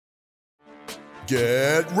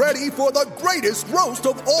Get ready for the greatest roast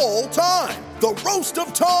of all time, the Roast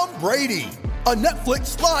of Tom Brady, a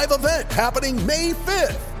Netflix live event happening May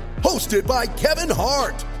 5th. Hosted by Kevin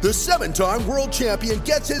Hart, the 7-time world champion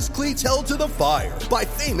gets his cleats held to the fire by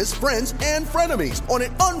famous friends and frenemies on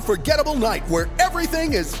an unforgettable night where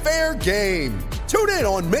everything is fair game. Tune in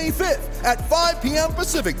on May 5th at 5 p.m.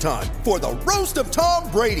 Pacific time for the Roast of Tom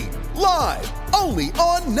Brady, live only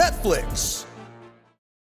on Netflix.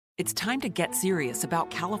 It's time to get serious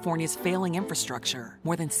about California's failing infrastructure.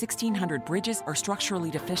 More than 1,600 bridges are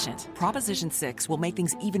structurally deficient. Proposition 6 will make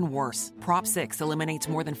things even worse. Prop 6 eliminates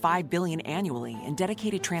more than $5 billion annually in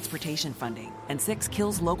dedicated transportation funding, and 6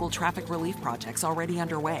 kills local traffic relief projects already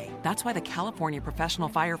underway. That's why the California Professional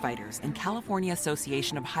Firefighters and California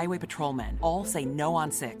Association of Highway Patrolmen all say no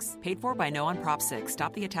on 6. Paid for by No on Prop 6.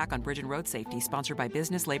 Stop the attack on bridge and road safety. Sponsored by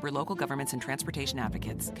business, labor, local governments, and transportation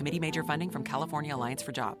advocates. Committee major funding from California Alliance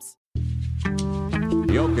for Jobs.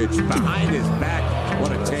 Jokic behind his back.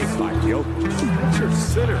 What a take by Jokic. That's your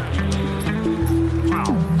sitter.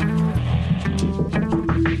 Wow.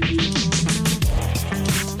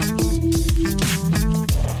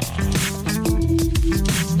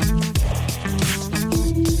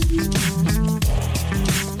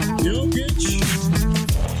 Jokic.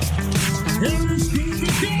 Here's the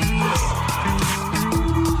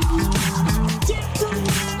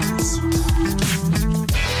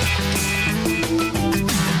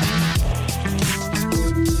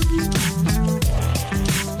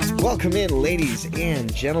Welcome in, ladies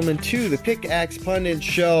and gentlemen, to the Pickaxe Pundit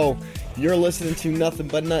Show. You're listening to Nothing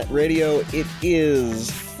But Nut Radio. It is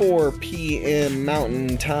 4 p.m.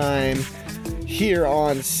 Mountain Time here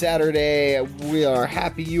on Saturday. We are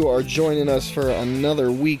happy you are joining us for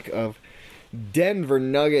another week of Denver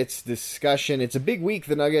Nuggets discussion. It's a big week.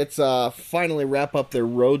 The Nuggets finally wrap up their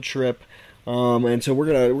road trip, and so we're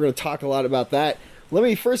gonna talk a lot about that. Let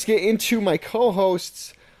me first get into my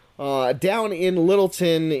co-hosts. Down in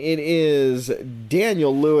Littleton, it is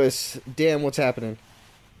Daniel Lewis. Dan, what's happening?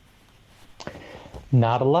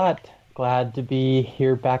 Not a lot. Glad to be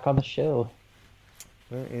here back on the show.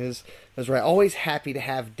 That's right. Always happy to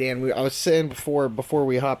have Dan. I was saying before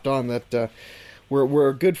we hopped on that we're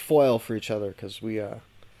a good foil for each other because we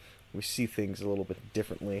see things a little bit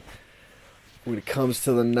differently when it comes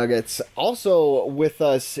to the Nuggets. Also with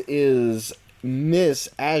us is Miss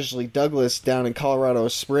Ashley Douglas down in Colorado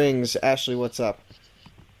Springs. Ashley, what's up?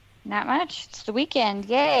 Not much. It's the weekend.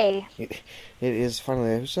 Yay! It is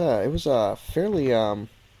finally. It was a fairly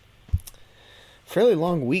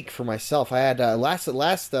long week for myself. I had last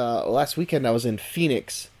weekend I was in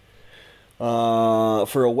Phoenix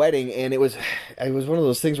for a wedding, and it was one of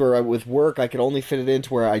those things where with work I could only fit it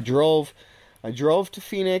into where I drove to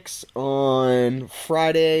Phoenix on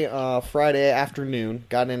Friday afternoon,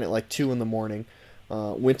 got in at like 2 in the morning,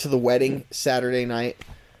 went to the wedding Saturday night,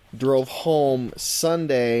 drove home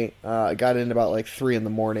Sunday, got in about like 3 in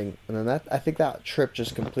the morning, and then I think that trip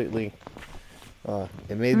just completely,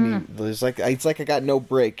 it made me, it's like I got no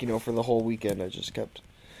break, for the whole weekend. I just kept...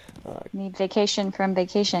 Need vacation from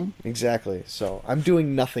vacation. Exactly. So I'm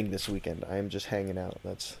doing nothing this weekend. I am just hanging out.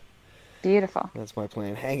 That's... Beautiful. That's my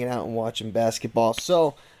plan. Hanging out and watching basketball.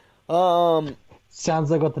 So,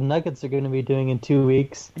 sounds like what the Nuggets are going to be doing in 2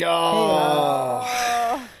 weeks.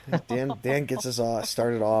 Oh, Dan gets us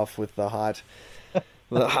started off with the hot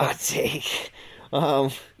take.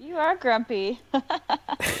 You are grumpy.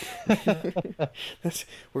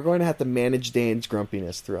 We're going to have to manage Dan's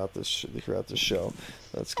grumpiness throughout the show.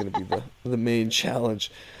 That's going to be the main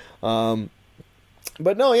challenge.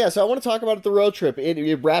 But no, yeah, so I want to talk about the road trip.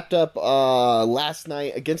 It wrapped up last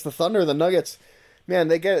night against the Thunder. The Nuggets, man,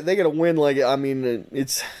 they get a win.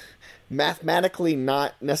 It's mathematically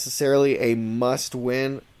not necessarily a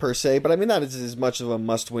must-win per se, but that is as much of a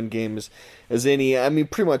must-win game as any.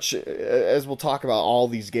 Pretty much, as we'll talk about, all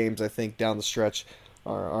these games, I think, down the stretch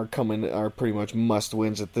are pretty much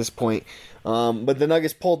must-wins at this point. But the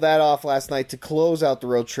Nuggets pulled that off last night to close out the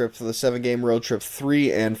road trip for the 7-game road trip,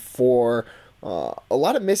 3 and 4. A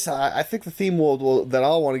lot of I think the theme that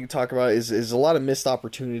I'll want to talk about is a lot of missed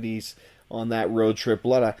opportunities on that road trip. A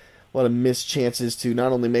lot of missed chances to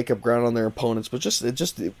not only make up ground on their opponents, but just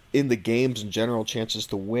in the games in general, chances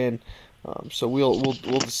to win. So we'll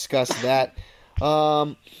discuss that.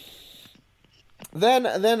 Then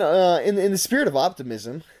in the spirit of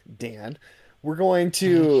optimism, Dan, we're going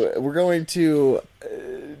to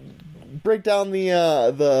break down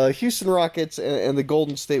the Houston Rockets and the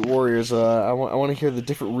Golden State Warriors. I want to hear the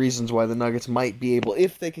different reasons why the Nuggets might be able,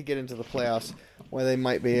 if they could get into the playoffs, why they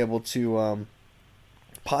might be able to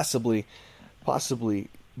possibly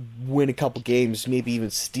win a couple games, maybe even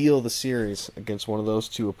steal the series against one of those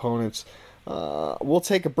two opponents. We'll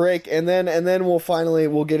take a break, and then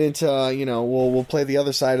we'll get into we'll play the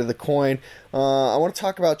other side of the coin. I want to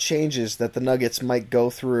talk about changes that the Nuggets might go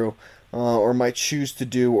through or might choose to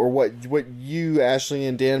do, or what you, Ashley,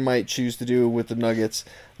 and Dan might choose to do with the Nuggets.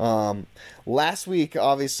 Last week,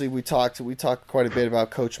 obviously, we talked quite a bit about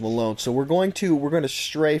Coach Malone, so we're going to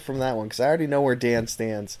stray from that one because I already know where Dan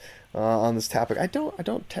stands on this topic. I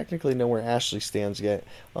don't technically know where Ashley stands yet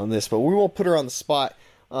on this, but we won't put her on the spot.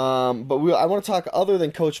 I want to talk, other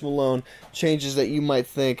than Coach Malone, changes that you might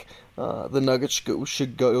think the Nuggets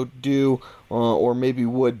should go do or maybe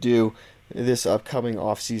would do this upcoming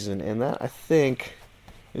offseason. And that, I think,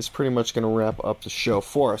 is pretty much going to wrap up the show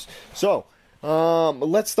for us. So,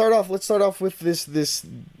 let's start off with this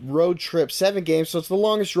road trip, 7 games. So it's the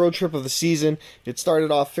longest road trip of the season. It started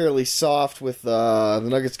off fairly soft with the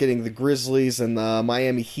Nuggets getting the Grizzlies and the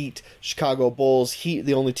Miami Heat, Chicago Bulls. Heat,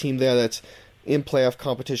 the only team there that's in playoff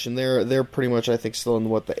competition. They're pretty much, I think, still in the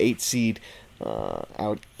 8th seed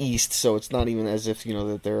out east. So it's not even as if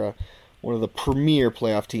that they're one of the premier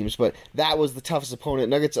playoff teams. But that was the toughest opponent.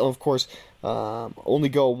 Nuggets, of course, only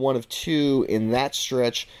go 1 of 2 in that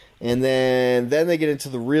stretch. And then they get into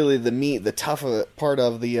the tough part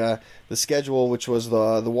of the schedule, which was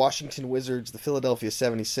the Washington Wizards, the Philadelphia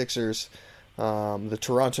 76ers, the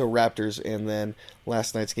Toronto Raptors, and then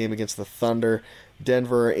last night's game against the Thunder.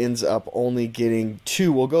 Denver ends up only getting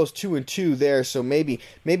 2. Well, goes 2-2 there, so maybe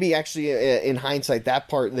actually in hindsight that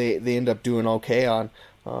part they end up doing okay on,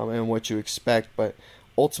 and what you expect. But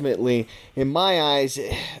ultimately, in my eyes,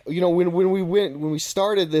 when we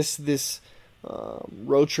started this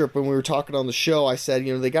road trip, and we were talking on the show, I said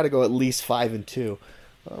they got to go at least 5-2.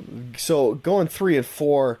 So going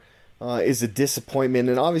 3-4 is a disappointment,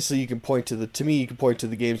 and obviously you can point to the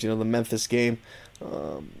games, the Memphis game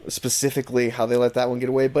specifically, how they let that one get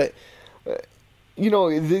away. But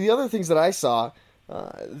the other things that I saw,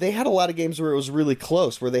 they had a lot of games where it was really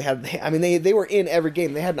close, where they were in every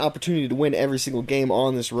game. They had an opportunity to win every single game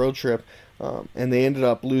on this road trip, and they ended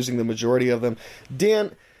up losing the majority of them.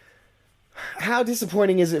 Dan, how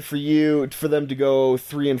disappointing is it for them to go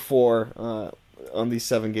 3-4 on these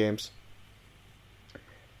 7 games?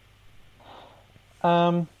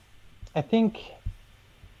 I think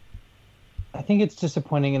it's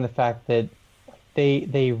disappointing in the fact that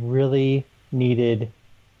they really needed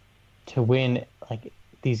to win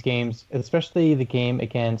these games, especially the game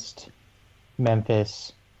against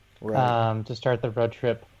Memphis, right, to start the road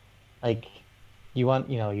trip. You want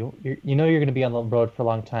you're going to be on the road for a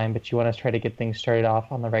long time, but you want to try to get things started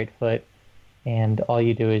off on the right foot. And all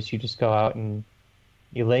you do is you just go out and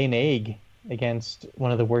you lay an egg against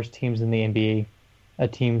one of the worst teams in the NBA, a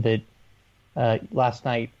team that last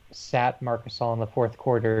night sat Marc Gasol in the 4th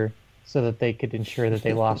quarter so that they could ensure that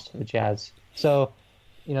they lost to the Jazz. So,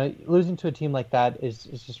 losing to a team like that is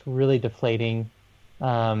just really deflating.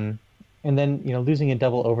 And then, losing in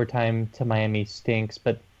double overtime to Miami stinks,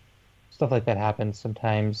 but stuff like that happens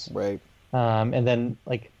sometimes. Right. And then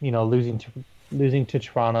losing to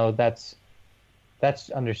Toronto, that's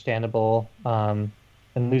understandable. And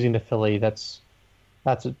losing to Philly, that's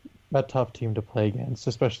a tough team to play against,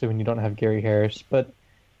 especially when you don't have Gary Harris. But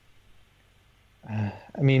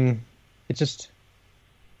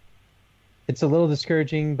it's a little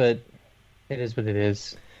discouraging, but it is what it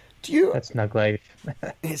is. That's Nug life.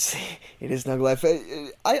 It is Nug life.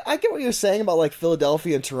 I get what you're saying about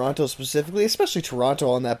Philadelphia and Toronto specifically, especially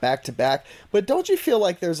Toronto on that back-to-back. But don't you feel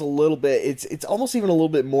like there's a little bit? It's almost even a little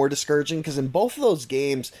bit more discouraging because in both of those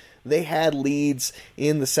games they had leads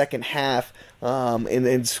in the second half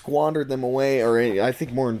and squandered them away. Or I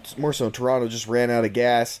think more so Toronto just ran out of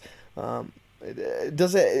gas.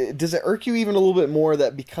 Does it irk you even a little bit more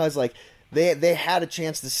that because they had a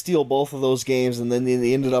chance to steal both of those games, and then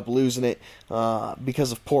they ended up losing it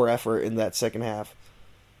because of poor effort in that second half?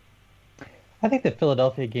 I think the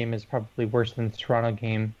Philadelphia game is probably worse than the Toronto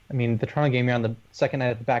game. The Toronto game, you're on the second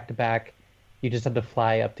night of the back-to-back. You just had to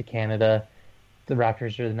fly up to Canada. The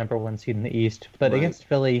Raptors are the number 1 seed in the East. But against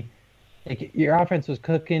Philly, your offense was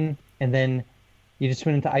cooking, and then you just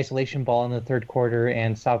went into isolation ball in the 3rd quarter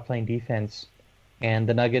and stopped playing defense. And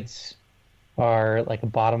the Nuggets are a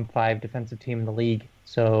bottom 5 defensive team in the league.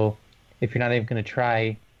 So if you're not even going to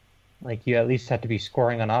try, you at least have to be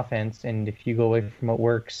scoring on offense. And if you go away from what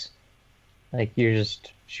works, you're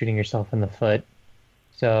just shooting yourself in the foot.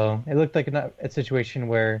 So it looked like a situation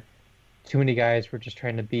where too many guys were just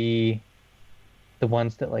trying to be the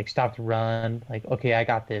ones that stopped the run. Okay, I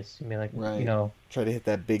got this. Right. Try to hit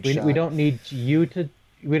that big shot. We don't need you to.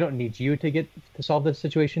 We don't need you to solve this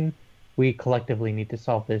situation. we collectively need to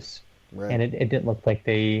solve this. Right. And it didn't look like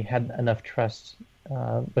they had enough trust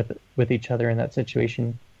with each other in that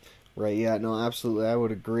situation. Right, yeah, no, absolutely, I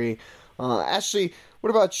would agree. Ashley, what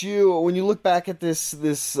about you? When you look back at this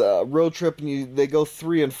road trip and they go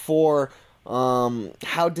 3-4,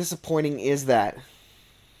 how disappointing is that?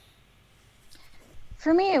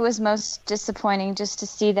 For me, it was most disappointing just to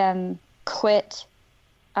see them quit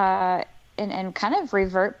and kind of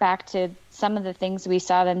revert back to some of the things we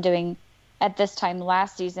saw them doing at this time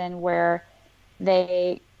last season, where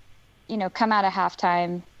they, come out of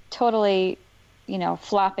halftime totally,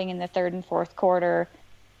 flopping in the third and fourth quarter,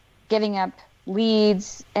 giving up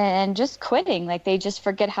leads and just quitting. Like, they just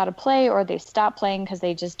forget how to play, or they stop playing because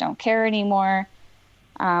they just don't care anymore.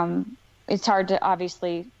 It's hard to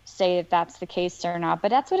obviously say if that's the case or not, but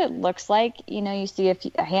that's what it looks like. You see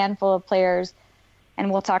a handful of players,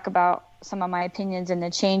 and we'll talk about some of my opinions in the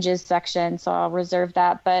changes section, so I'll reserve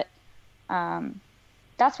that. But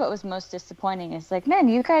that's what was most disappointing. Is like, man,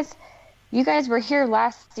 you guys were here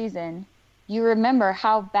last season. You remember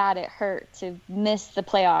how bad it hurt to miss the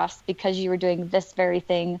playoffs because you were doing this very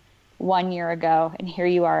thing 1 year ago, and here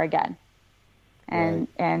you are again. And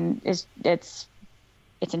Right. and it's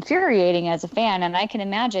infuriating as a fan, and I can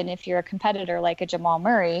imagine if you're a competitor like a Jamal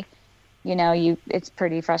Murray, it's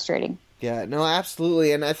pretty frustrating. Yeah, no,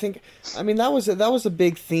 absolutely, and I think, that was a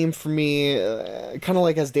big theme for me, kind of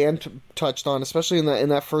like as Dan touched on, especially in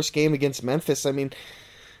that first game against Memphis.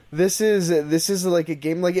 This is like a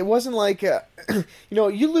game, like, it wasn't like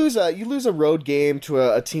you lose a road game to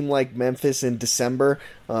a team like Memphis in December.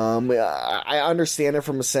 I understand it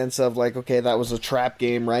from a sense of like, okay, that was a trap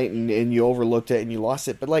game, right? And you overlooked it and you lost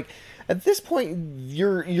it. But like, at this point,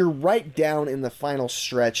 you're right down in the final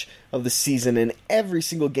stretch of the season, and every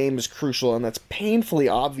single game is crucial, and that's painfully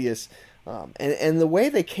obvious. And the way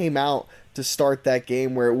they came out to start that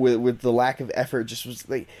game, where with the lack of effort, just was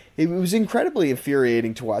like, it was incredibly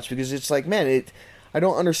infuriating to watch, because it's like, man, I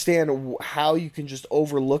don't understand how you can just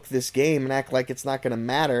overlook this game and act like it's not going to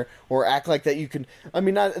matter, or act like that you can. I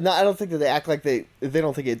don't think that they act like they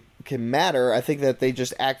don't think it can matter. I think that they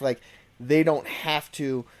just act like they don't have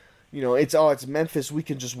to. It's Memphis. We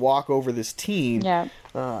can just walk over this team. Yeah.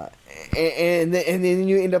 And then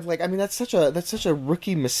you end up like, that's such a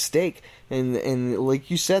rookie mistake. And like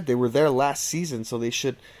you said, they were there last season, so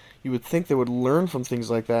you would think they would learn from things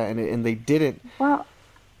like that, and they didn't. Well,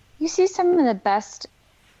 you see some of the best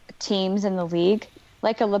teams in the league,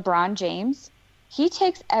 like a LeBron James. He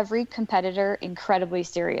takes every competitor incredibly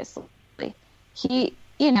seriously.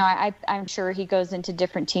 I'm sure he goes into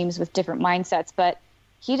different teams with different mindsets, but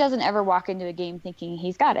he doesn't ever walk into a game thinking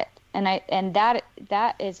he's got it. And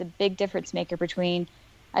that is a big difference maker between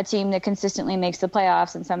a team that consistently makes the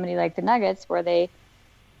playoffs and somebody like the Nuggets, where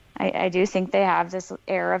I do think they have this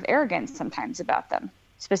air of arrogance sometimes about them,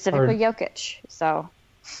 specifically Jokic. So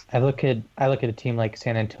I look at a team like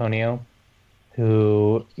San Antonio,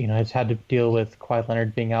 who has had to deal with Kawhi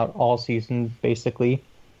Leonard being out all season basically,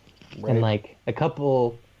 Right. and like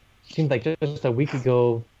seemed like just a week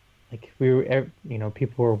ago, like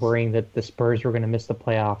people were worrying that the Spurs were going to miss the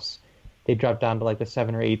playoffs. They dropped down to like the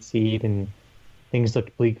 7 or 8 seed, and things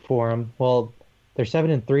looked bleak for them. Well, they're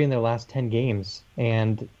 7-3 in their last 10 games,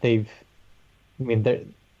 and they're the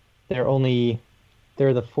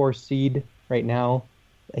 4th seed right now,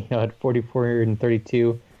 at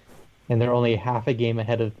 44-32, and they're only half a game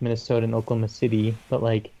ahead of Minnesota and Oklahoma City. But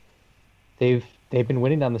like, they've been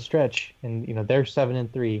winning down the stretch, and they're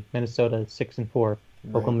 7-3, Minnesota 6-4.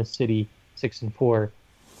 Right. Oklahoma City 6-4,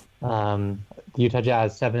 the Utah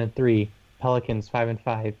Jazz 7-3, Pelicans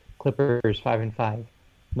 5-5, Clippers 5-5,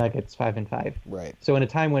 Nuggets 5-5. Right. So in a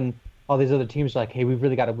time when all these other teams are like, hey, we've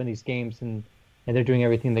really got to win these games, and they're doing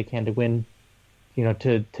everything they can to win,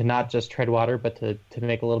 to not just tread water, but to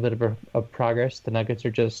make a little bit of progress, the Nuggets are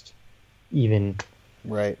just even.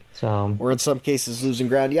 Right. So, or in some cases losing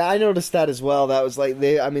ground. Yeah, I noticed that as well. That was like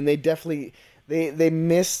they definitely they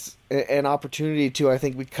missed an opportunity to, I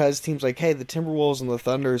think, because teams like, hey, the Timberwolves and the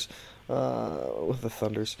Thunders, the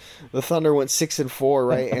Thunder went 6-4,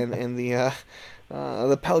 right, and the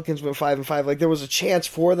Pelicans went 5-5. Like, there was a chance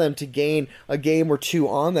for them to gain a game or two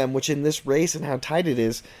on them, which in this race and how tight it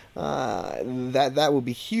is, that would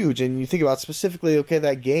be huge. And you think about specifically, okay,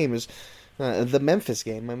 that game is the Memphis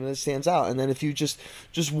game. It stands out. And then if you just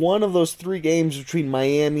one of those 3 games between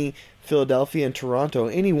Miami, Philadelphia, and Toronto,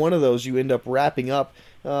 any one of those you end up wrapping up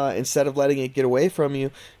instead of letting it get away from you.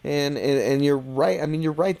 And you're right.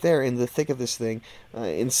 You're right there in the thick of this thing.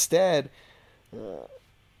 Instead,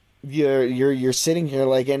 you're sitting here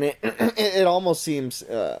like, and it almost seems.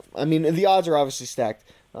 The odds are obviously stacked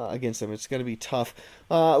against them. It's going to be tough.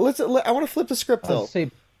 I want to flip the script though.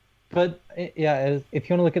 But yeah, if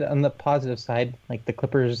you want to look at it on the positive side, like the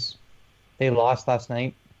Clippers, they lost last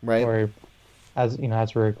night, right? Or as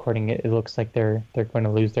we're recording it, it looks like they're going to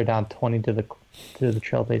lose. They're down 20 to the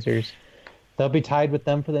Trailblazers. They'll be tied with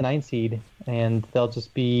them for the 9th seed, and they'll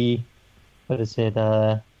just be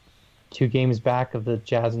 2 games back of the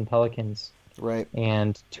Jazz and Pelicans, right?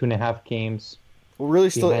 And 2.5 games. Well, really,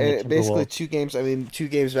 still basically 2 games. I mean, 2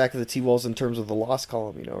 games back of the T-Wolves in terms of the loss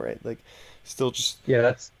column. Right? Like, still just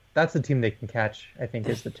That's the team they can catch, I think,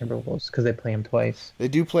 is the Timberwolves, because they play them twice. They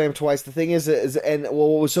do play them twice. The thing is what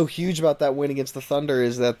was so huge about that win against the Thunder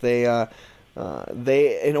is that they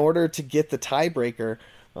in order to get the tiebreaker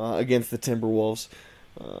against the Timberwolves,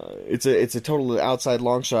 it's a total outside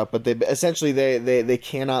long shot, but they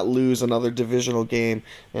cannot lose another divisional game,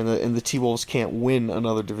 and the T-Wolves can't win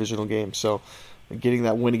another divisional game. So getting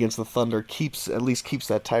that win against the Thunder keeps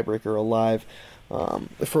that tiebreaker alive.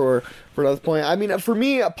 For another point, I mean, for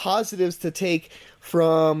me, positives to take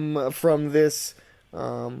from this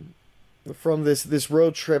road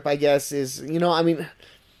trip, I guess, is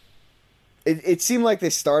it seemed like they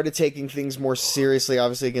started taking things more seriously.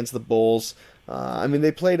 Obviously, against the Bulls, I mean,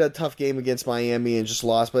 they played a tough game against Miami and just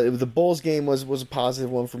lost, but the Bulls game was a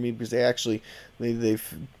positive one for me because they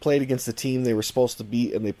played against the team they were supposed to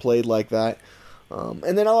beat, and they played like that.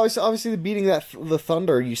 And then obviously beating the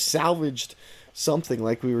Thunder, you salvaged something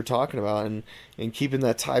like we were talking about, and keeping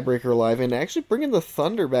that tiebreaker alive, and actually bringing the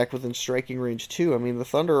Thunder back within striking range too. I mean, the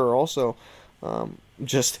Thunder are also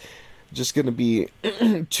just going to be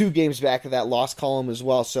 2 games back of that loss column as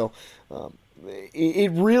well. So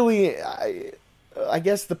it really, I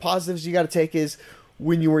guess the positives you got to take is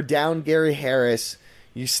when you were down Gary Harris,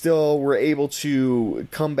 you still were able to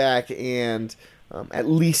come back and at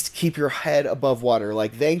least keep your head above water.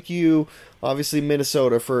 Like, thank you, obviously,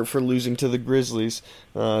 Minnesota for losing to the Grizzlies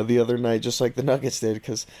the other night, just like the Nuggets did,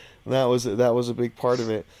 because that was a big part of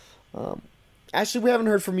it. Ashley, we haven't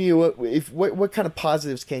heard from you. What kind of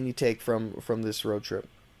positives can you take from this road trip?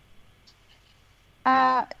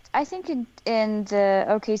 I think in the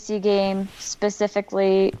OKC game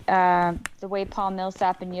specifically, the way Paul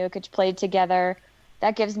Millsap and Jokic played together,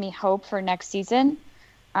 that gives me hope for next season.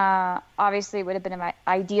 Obviously, it would have been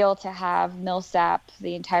ideal to have Millsap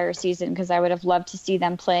the entire season, because I would have loved to see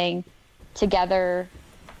them playing together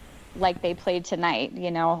like they played tonight,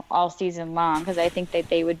 all season long, because I think that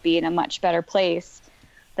they would be in a much better place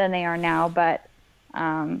than they are now. But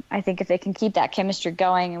I think if they can keep that chemistry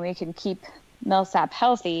going and we can keep Millsap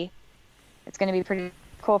healthy, it's going to be pretty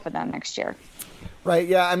cool for them next year. Right,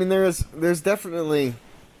 yeah. I mean, there's definitely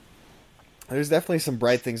some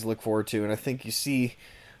bright things to look forward to, and I think you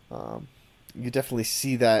definitely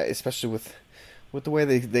see that, especially with the way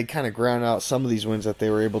they kind of ground out some of these wins that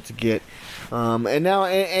they were able to get. And now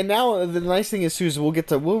the nice thing is, Susan,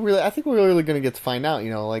 I think we're really going to get to find out,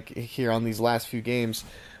 like here on these last few games,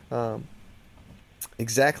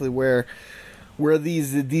 exactly where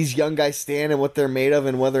these young guys stand and what they're made of,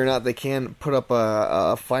 and whether or not they can put up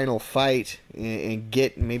a final fight and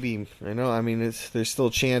get there's still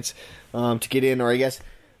a chance to get in, or I guess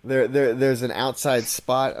there's an outside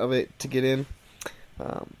spot of it to get in.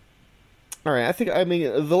 All right,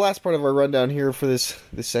 the last part of our rundown here for this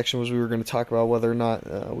section was we were going to talk about whether or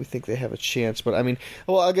not we think they have a chance. But I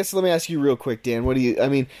guess let me ask you real quick, Dan.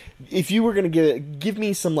 If you were going to give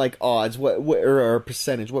me some odds, or a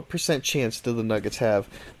percentage, what percent chance do the Nuggets have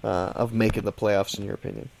of making the playoffs in your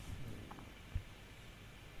opinion?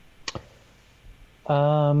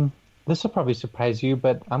 This will probably surprise you,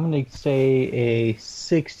 but I'm going to say a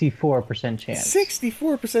 64% chance.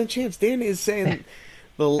 64% chance. Dan is saying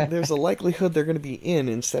there's a likelihood they're going to be in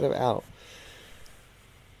instead of out.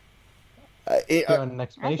 An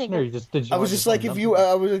explanation, or did you? I was just like,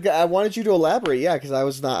 I wanted you to elaborate, yeah, because I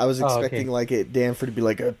was expecting Dan for to be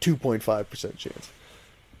like a 2.5% chance.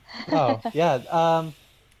 Oh yeah,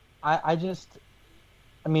 I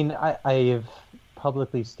have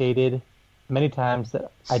publicly stated many times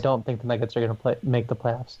that I don't think the Nuggets are going to make the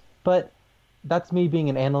playoffs, but that's me being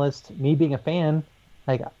an analyst, me being a fan.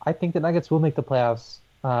 Like, I think the Nuggets will make the playoffs.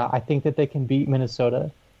 I think that they can beat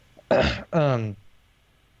Minnesota.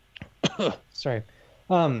 Sorry.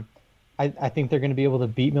 I think they're going to be able to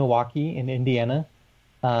beat Milwaukee and Indiana.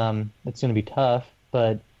 It's going to be tough,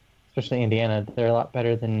 but especially Indiana, they're a lot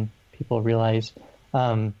better than people realize.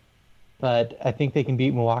 But I think they can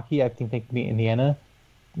beat Milwaukee. I think they can beat Indiana.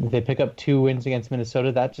 If they pick up 2 wins against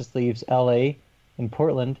Minnesota, that just leaves LA and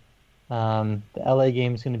Portland. The LA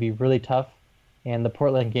game is going to be really tough, and the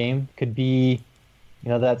Portland game could be,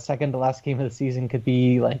 that second to last game of the season could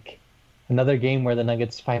be like another game where the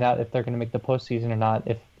Nuggets find out if they're going to make the postseason or not,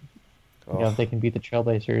 if if they can beat the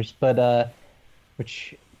Trailblazers. But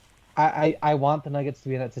which I want the Nuggets to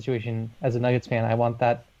be in that situation as a Nuggets fan. I want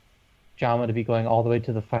that drama to be going all the way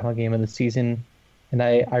to the final game of the season, and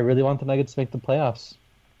I really want the Nuggets to make the playoffs.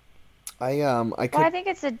 Well, I think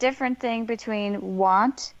it's a different thing between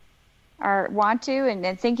want to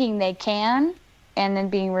and thinking they can, and then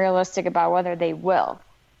being realistic about whether they will.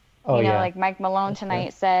 Like Mike Malone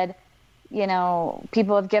tonight said,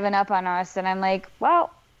 people have given up on us, and I'm like,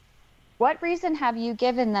 well, what reason have you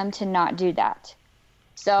given them to not do that?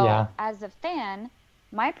 So as a fan,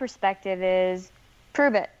 my perspective is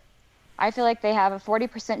prove it. I feel like they have a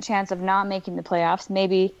 40% chance of not making the playoffs,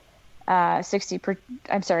 maybe 60.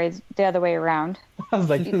 I'm sorry, the other way around. I was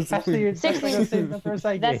like, 60.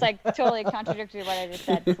 That's like totally contradictory to what I just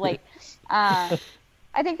said. It's late. I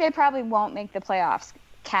think they probably won't make the playoffs.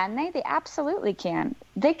 Can they? They absolutely can.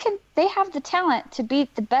 They can. They have the talent to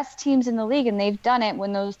beat the best teams in the league, and they've done it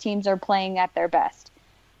when those teams are playing at their best.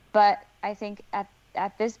 But I think at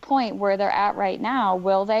this point where they're at right now,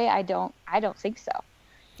 will they? I don't think so.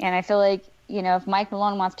 And I feel like, if Mike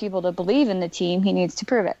Malone wants people to believe in the team, he needs to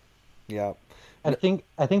prove it. Yeah. I think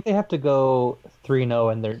they have to go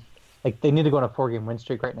 3-0, and they're they need to go on a 4-game win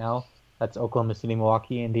streak right now. That's Oklahoma City,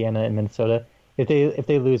 Milwaukee, Indiana, and Minnesota. If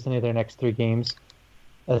they lose any of their next 3 games,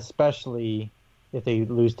 especially if they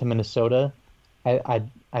lose to Minnesota, I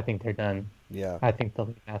think they're done. Yeah. I think they'll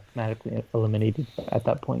be mathematically eliminated at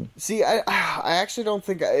that point. See, I actually don't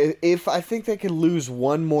think I think they could lose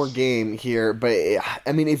one more game here, but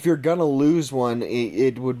if you're gonna lose one,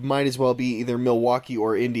 it might as well be either Milwaukee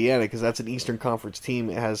or Indiana, because that's an Eastern Conference team.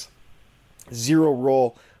 It has zero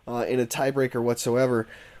role in a tiebreaker whatsoever,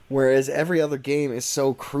 whereas every other game is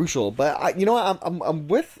so crucial. But I'm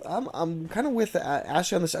kind of with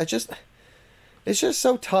Ashley on this. It's just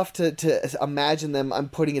so tough to imagine them. I'm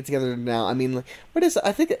putting it together now. What is it?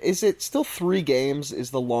 I think, is it still 3 games is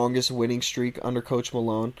the longest winning streak under Coach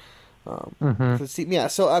Malone? Yeah.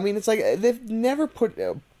 So it's like they've never put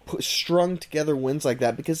strung together wins like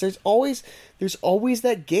that, because there's always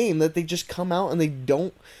that game that they just come out and they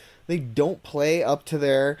don't play up to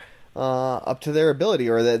their ability,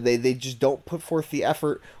 or that they just don't put forth the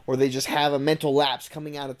effort, or they just have a mental lapse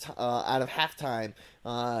coming out of halftime,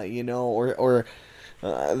 or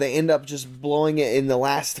they end up just blowing it in the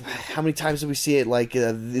last. How many times did we see it?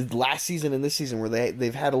 The last season and this season, where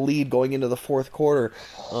they've had a lead going into the fourth quarter,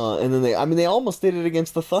 and then they almost did it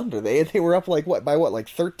against the Thunder. They were up by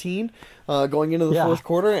 13 going into the fourth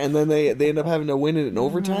quarter, and then they end up having to win it in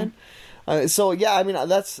overtime. That's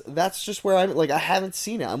just where I'm I haven't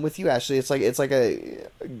seen it. I'm with you, Ashley. It's like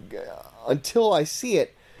until I see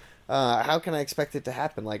it, how can I expect it to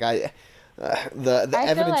happen? The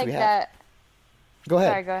evidence we have. Go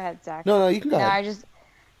ahead. Sorry, go ahead, Zach. No, you can go ahead.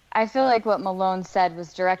 I feel like what Malone said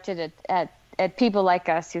was directed at people like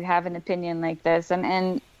us who have an opinion like this,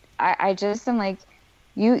 and I just am like,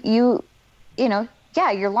 your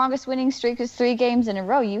longest winning streak is 3 games in a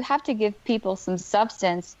row. You have to give people some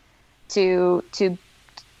substance to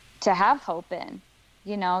have hope in.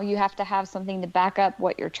 You have to have something to back up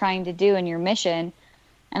what you're trying to do and your mission.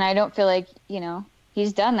 And I don't feel like,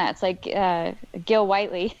 he's done that. It's like Gil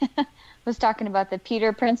Whiteley was talking about the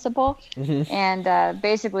Peter principle, and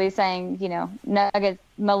basically saying,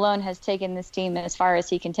 Malone has taken this team as far as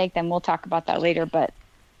he can take them. We'll talk about that later, but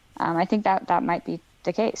I think that might be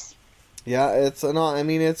the case. Yeah, it's not.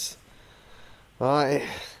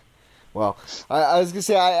 Well, I was gonna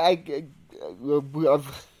say I've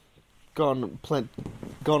gone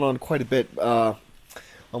on quite a bit on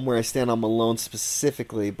where I stand on Malone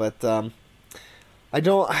specifically, but I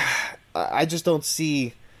just don't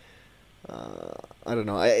see. I don't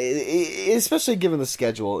know. Especially given the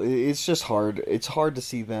schedule, it's just hard. It's hard to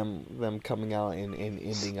see them coming out and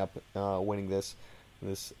ending up winning this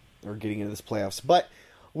or getting into this playoffs, but.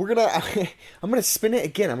 I'm gonna spin it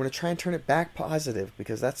again. I'm gonna try and turn it back positive,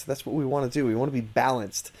 because that's what we want to do. We want to be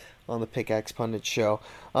balanced on the Pickaxe Pundit Show.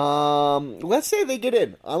 Let's say they get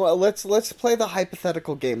in. Let's play the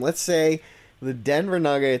hypothetical game. Let's say the Denver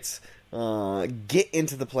Nuggets get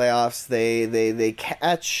into the playoffs. They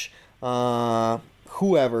catch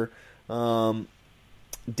whoever.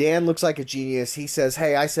 Dan looks like a genius. He says,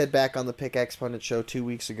 "Hey, I said back on the Pickaxe Pundit Show 2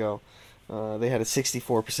 weeks ago, they had a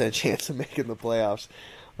 64% chance of making the playoffs."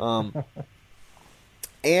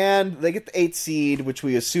 And they get the 8th seed, which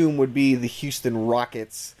we assume would be the Houston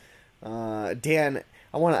Rockets. Dan,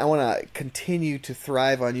 I want to continue to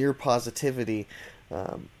thrive on your positivity.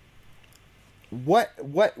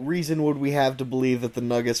 What reason would we have to believe that the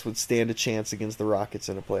Nuggets would stand a chance against the Rockets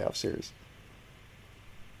in a playoff series?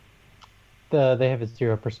 they have a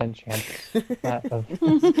 0% chance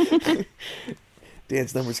of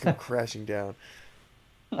Dan's numbers come crashing down.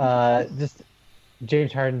 just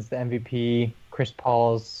James Harden's the MVP. Chris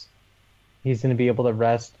Paul's he's going to be able to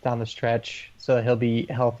rest down the stretch, so he'll be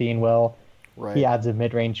healthy and well. Right. He adds a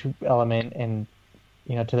mid-range element and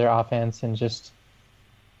to their offense, and just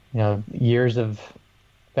years of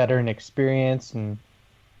veteran experience, and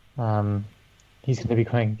he's going to be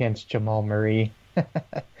going against Jamal Murray,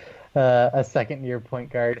 a second-year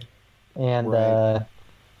point guard, and right.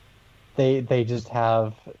 They just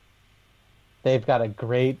have. They've got a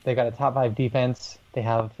top 5 defense. They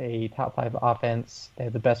have a top 5 offense. They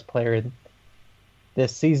have the best player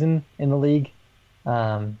this season in the league.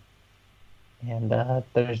 And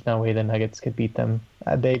there's no way the Nuggets could beat them.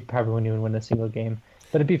 They probably wouldn't even win a single game.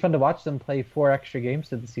 But it'd be fun to watch them play 4 extra games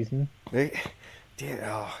to the season.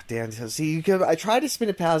 Dan, see, I tried to spin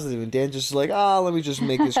it positive, and Dan just like, let me just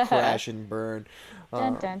make this crash and burn.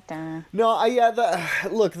 Dun, dun, dun. No,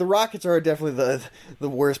 look, the Rockets are definitely the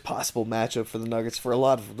worst possible matchup for the Nuggets for a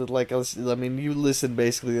lot of, you listen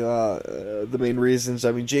basically the main reasons.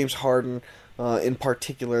 I mean, James Harden in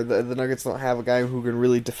particular, the Nuggets don't have a guy who can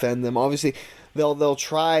really defend them. Obviously, they'll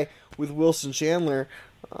try with Wilson Chandler,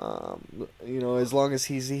 as long as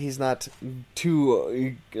he's not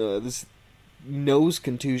too this nose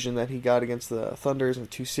contusion that he got against the Thunder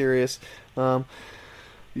isn't too serious. I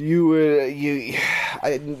don't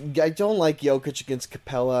like Jokic against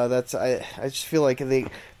Capella. I just feel like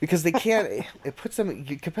because they can't. It puts them.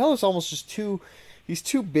 Capella's almost just too. He's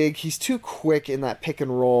too big. He's too quick in that pick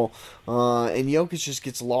and roll, and Jokic just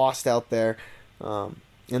gets lost out there.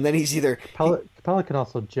 And then he's either Capella can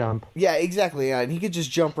also jump. Yeah, exactly. Yeah, and he could just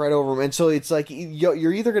jump right over him. And so it's like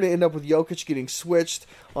you're either going to end up with Jokic getting switched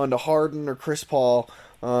onto Harden or Chris Paul,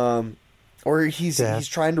 or he's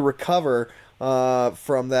trying to recover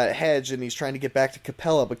from that hedge, and he's trying to get back to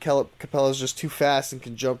Capella, but Capella's just too fast and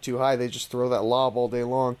can jump too high. They just throw that lob all day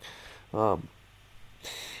long, and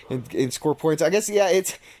score points. I guess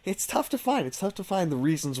it's tough to find. It's tough to find the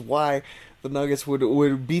reasons why the Nuggets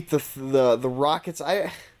would beat the Rockets.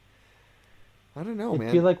 I don't know, man.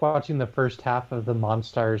 I feel like watching the first half of the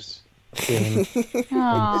Monstars game,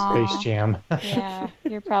 like Space Jam. Yeah,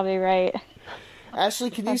 you're probably right. Ashley,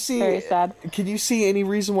 That's very sad. Can you see any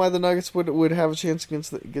reason why the Nuggets would have a chance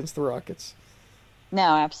against the Rockets? No,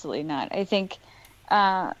 absolutely not. I think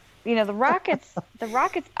the Rockets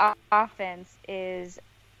offense is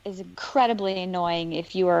incredibly annoying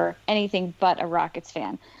if you are anything but a Rockets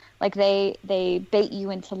fan. Like they bait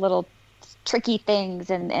you into little tricky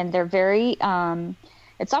things, and they're very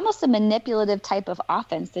it's almost a manipulative type of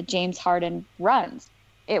offense that James Harden runs.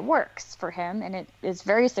 It works for him, and it is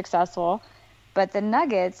very successful. But the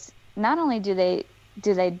Nuggets, not only do they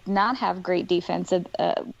not have great defense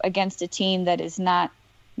against a team that is not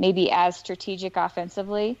maybe as strategic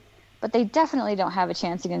offensively, but they definitely don't have a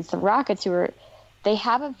chance against the Rockets, they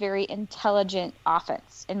have a very intelligent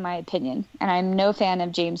offense, in my opinion. And I'm no fan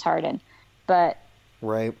of James Harden, but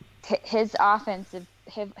right. His offense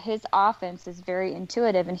is very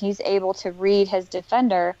intuitive, and he's able to read his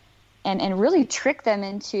defender and really trick them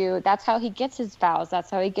into. That's how he gets his fouls.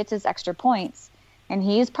 That's how he gets his extra points. And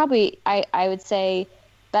he's probably, I would say,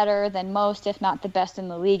 better than most, if not the best in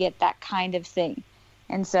the league at that kind of thing.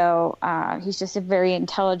 And so he's just a very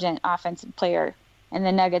intelligent offensive player, and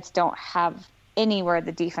the Nuggets don't have anywhere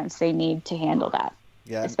the defense they need to handle that,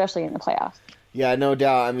 especially in the playoffs. Yeah, no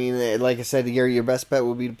doubt. I mean, like I said, your best bet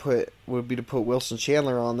would be to put Wilson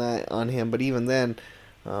Chandler on him. But even then,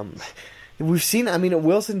 we've seen. I mean,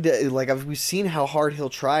 Wilson we've seen how hard he'll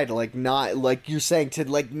try to not, like you're saying, to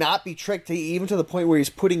not be tricked, even to the point where he's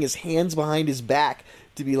putting his hands behind his back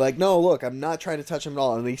to be like, no, look, I'm not trying to touch him at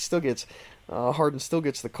all, and he still gets Harden still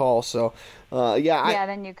gets the call. So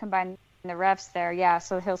then you combine the refs there,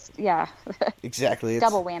 so exactly, it's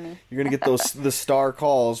double whammy. You're gonna get the star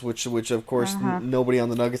calls, which of course nobody on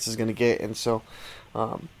the Nuggets is gonna get, and so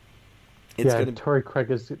Torrey Craig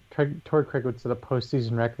would set a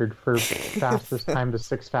postseason record for fastest time to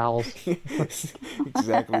 6 fouls.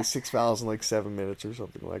 Exactly, 6 fouls in like 7 minutes or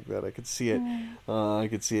something like that. I could see it.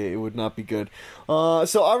 It would not be good.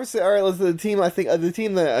 So obviously, all right. The team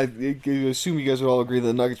that I assume you guys would all agree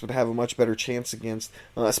the Nuggets would have a much better chance against,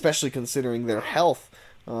 especially considering their health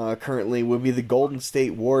currently, would be the Golden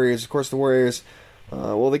State Warriors. Of course, the Warriors.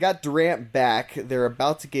 They got Durant back. They're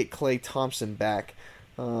about to get Klay Thompson back.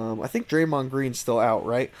 I think Draymond Green's still out,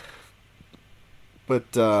 right?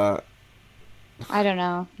 But I don't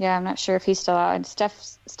know. Yeah, I'm not sure if he's still out. And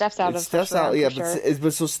Steph's out of. Steph's out, yeah. Sure.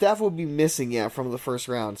 But so Steph will be missing, from the first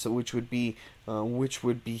round. So which would be which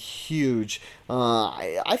would be huge.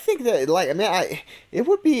 I think that, it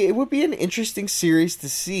would be an interesting series to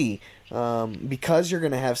see. Because you're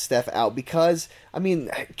going to have Steph out. Because,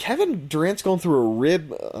 Kevin Durant's going through a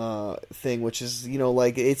rib thing, which is,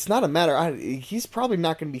 it's not a matter. He's probably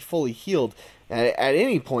not going to be fully healed at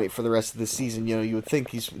any point for the rest of the season. You would think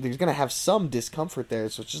he's going to have some discomfort there,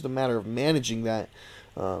 so it's just a matter of managing that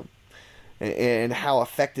and how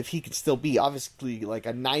effective he can still be. Obviously, like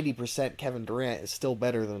a 90% Kevin Durant is still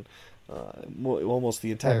better than almost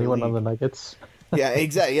the entire anyone league. on the Nuggets. Yeah,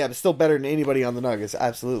 exactly. Yeah, but still better than anybody on the Nuggets.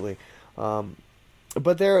 Absolutely.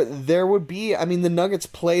 But there would be, the Nuggets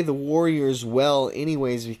play the Warriors well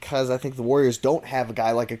anyways, because I think the Warriors don't have a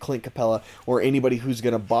guy like a Clint Capella or anybody who's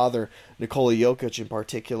going to bother Nikola Jokic in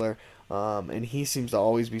particular. And he seems to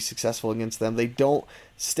always be successful against them. They don't,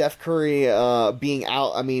 Steph Curry being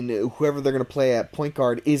out, whoever they're going to play at point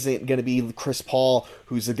guard isn't going to be Chris Paul,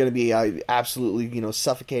 who's going to be a absolutely,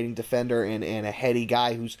 suffocating defender and a heady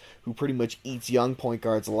guy who pretty much eats young point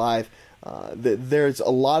guards alive. There's a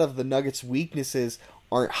lot of the Nuggets' weaknesses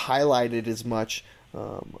aren't highlighted as much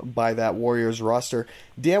by that Warriors roster.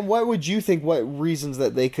 Dan, what would you think? What reasons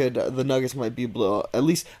that the Nuggets might be able to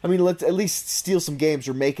let's at least steal some games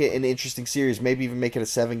or make it an interesting series, maybe even make it a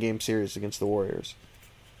 7-game series against the Warriors?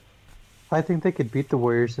 I think they could beat the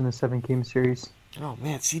Warriors in a 7-game series. Oh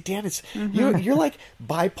man, see Dan, it's you're like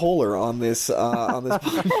bipolar on this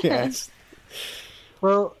podcast.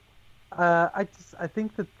 Well, I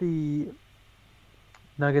think that the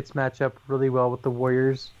Nuggets match up really well with the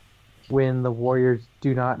Warriors when the Warriors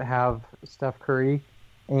do not have Steph Curry,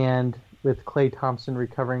 and with Klay Thompson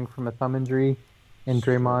recovering from a thumb injury and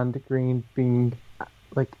Draymond Green being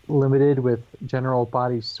limited with general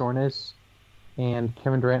body soreness, and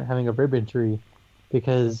Kevin Durant having a rib injury,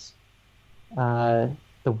 because the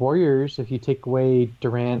Warriors, if you take away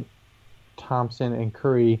Durant, Thompson, and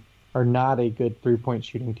Curry, are not a good three-point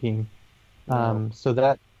shooting team. So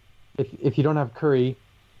that if you don't have Curry,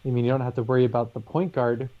 you don't have to worry about the point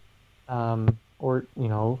guard, or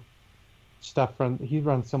stuff he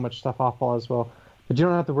runs so much stuff off ball as well, but you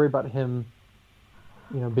don't have to worry about him,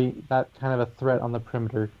 being that kind of a threat on the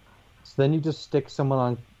perimeter. So then you just stick someone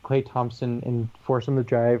on Klay Thompson and force him to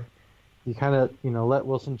drive. You kind of let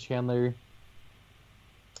Wilson Chandler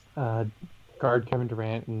guard Kevin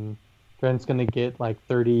Durant, and Durant's going to get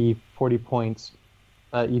 30, 40 points.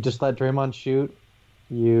 You just let Draymond shoot.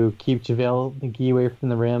 You keep JaVale McGee away from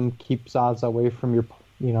the rim. Keep Zaza away from your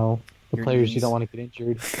players knees. You don't want to get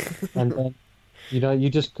injured. And then, you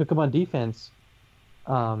just cook them on defense.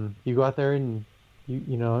 You go out there and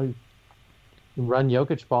you run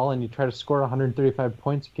Jokic ball and you try to score 135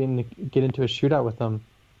 points, get into a shootout with them,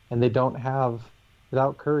 and they don't have,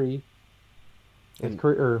 without Curry, with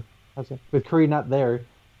Curry not there,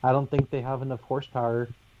 I don't think they have enough horsepower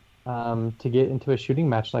to get into a shooting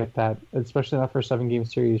match like that, especially not for a 7-game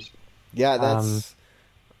series. Yeah, that's.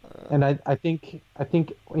 And I think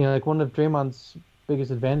one of Draymond's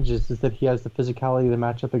biggest advantages is that he has the physicality to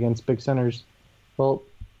match up against big centers. Well,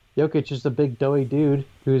 Jokic is a big doughy dude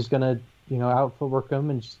who's gonna out footwork him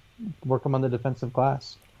and just work him on the defensive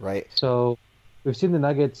glass. Right. So we've seen the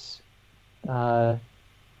Nuggets,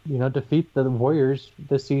 defeat the Warriors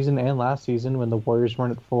this season and last season when the Warriors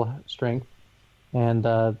weren't at full strength. And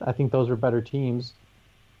I think those were better teams,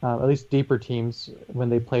 at least deeper teams when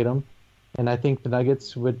they played them. And I think the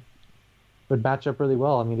Nuggets would match up really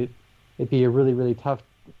well. It'd be a really, really tough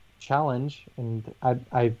challenge, and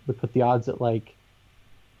I would put the odds at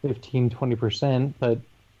 15, 20%. But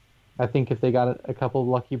I think if they got a couple of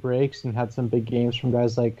lucky breaks and had some big games from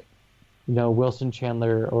guys like, Wilson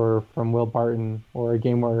Chandler, or from Will Barton, or a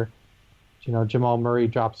game where, Jamal Murray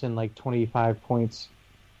drops in 25 points,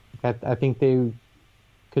 I think they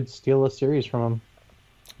could steal a series from them.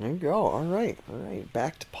 There you go. All right.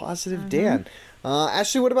 Back to positive Dan.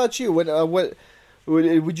 Ashley, what about you? What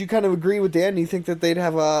would you kind of agree with Dan? Do you think that they'd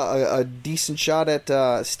have a decent shot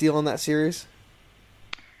at stealing that series?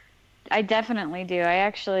 I definitely do. I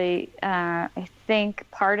actually I think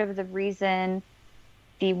part of the reason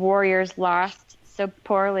the Warriors lost so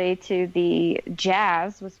poorly to the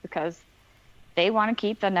Jazz was because they want to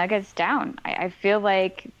keep the Nuggets down. I feel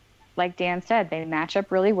like Dan said, they match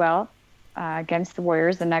up really well against the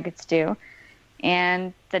Warriors. The Nuggets do.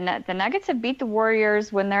 And the Nuggets have beat the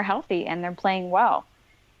Warriors when they're healthy and they're playing well.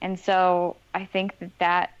 And so I think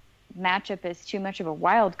that matchup is too much of a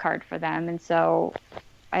wild card for them. And so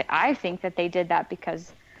I think that they did that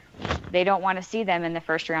because they don't want to see them in the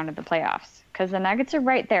first round of the playoffs. Because the Nuggets are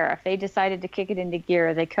right there. If they decided to kick it into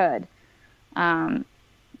gear, they could. And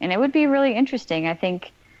it would be really interesting. I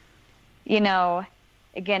think,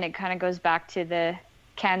 again, it kind of goes back to the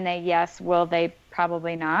can they? Yes. Will they?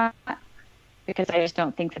 Probably not. Because I just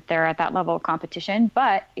don't think that they're at that level of competition.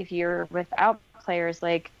 But if you're without players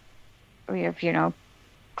like, if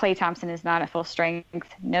Klay Thompson is not at full strength,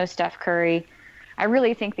 no Steph Curry, I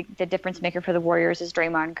really think the difference maker for the Warriors is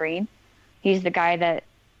Draymond Green. He's the guy that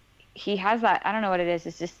he has that, I don't know what it is,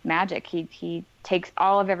 it's just magic. He takes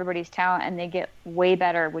all of everybody's talent and they get way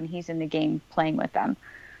better when he's in the game playing with them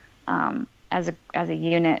as a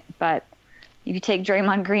unit. But if you take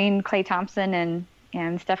Draymond Green, Klay Thompson,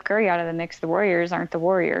 and Steph Curry out of the mix, the Warriors aren't the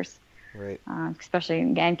Warriors. Right. Especially,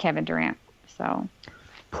 again, Kevin Durant. So.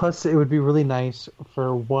 Plus, it would be really nice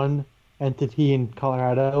for one entity in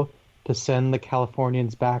Colorado to send the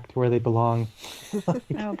Californians back to where they belong.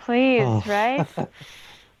 Oh, please, right?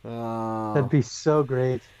 That'd be so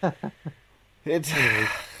great.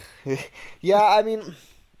 Yeah, I mean,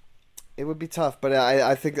 it would be tough, but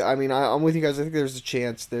I think, I'm with you guys. I think there's a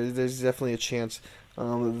chance. There's definitely a chance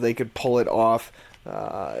they could pull it off,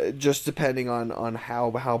 just depending on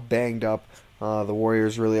how banged up the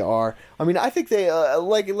Warriors really are. I mean, I think they,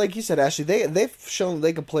 like you said, Ashley, they've shown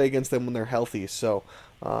they can play against them when they're healthy. So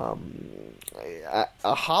a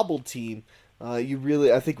hobbled team, I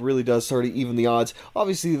think really does sort of even the odds.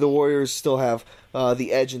 Obviously, the Warriors still have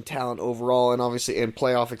the edge in talent overall, and obviously in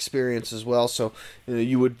playoff experience as well. So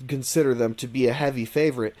you would consider them to be a heavy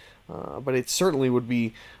favorite. But it certainly would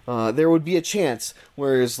be, there would be a chance,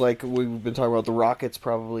 whereas like we've been talking about the Rockets,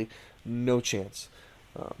 probably no chance.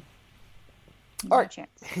 All right, chance.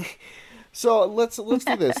 So let's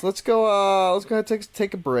do this. Let's go ahead and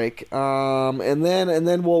take a break, and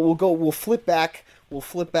then we'll flip back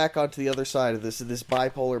onto the other side of this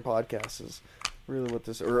bipolar podcast is really what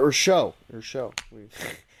this or show.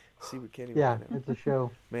 See what Kenny. Yeah, it's a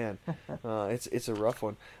show. Man, it's a rough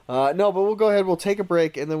one. No, but we'll go ahead. We'll take a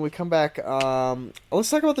break, and then we come back. Let's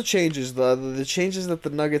talk about the changes. The changes that the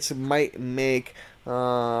Nuggets might make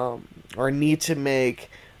or need to make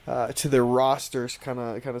to their rosters, kind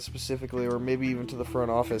of specifically, or maybe even to the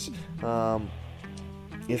front office,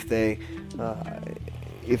 if they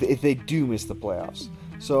do miss the playoffs.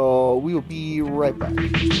 So we will be right back.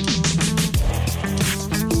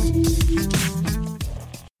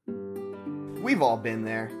 We've all been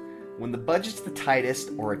there. When the budget's the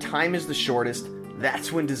tightest or a time is the shortest,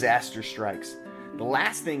 that's when disaster strikes. The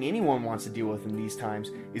last thing anyone wants to deal with in these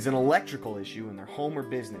times is an electrical issue in their home or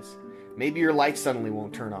business. Maybe your light suddenly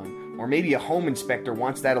won't turn on, or maybe a home inspector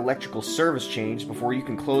wants that electrical service changed before you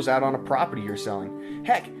can close out on a property you're selling.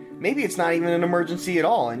 Heck, maybe it's not even an emergency at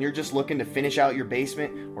all and you're just looking to finish out your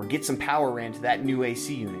basement or get some power ran to that new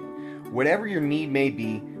AC unit. Whatever your need may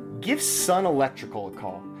be, give Sun Electrical a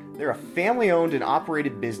call. They're a family-owned and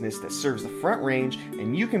operated business that serves the Front Range,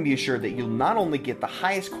 and you can be assured that you'll not only get the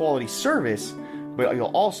highest quality service, but you'll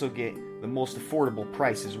also get the most affordable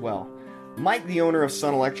price as well. Mike, the owner of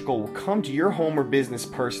Sun Electrical, will come to your home or business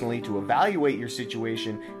personally to evaluate your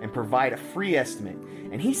situation and provide a free estimate.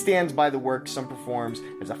 And he stands by the work Sun performs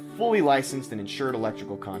as a fully licensed and insured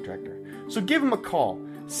electrical contractor. So give him a call,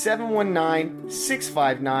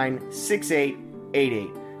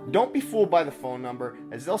 719-659-6888. Don't be fooled by the phone number,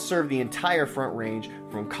 as they'll serve the entire Front Range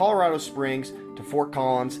from Colorado Springs to Fort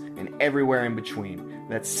Collins and everywhere in between.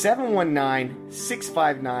 That's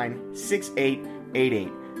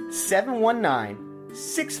 719-659-6888.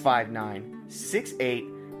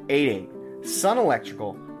 719-659-6888. Sun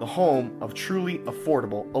Electrical, the home of truly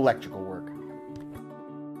affordable electrical work.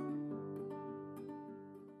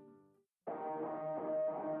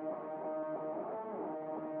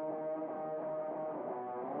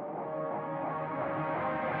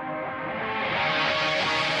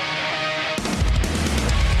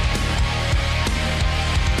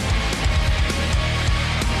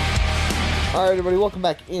 All right, everybody, welcome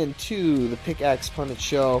back into the Pickaxe Pundit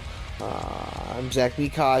Show. I'm Zach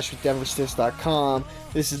Mikosh with DenverStiffs.com.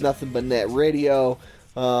 This is Nothing But Net Radio.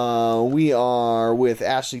 We are with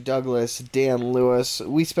Ashley Douglas, Dan Lewis.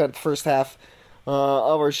 We spent the first half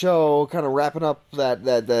of our show kind of wrapping up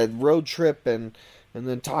that road trip and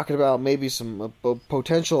then talking about maybe some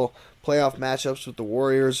potential playoff matchups with the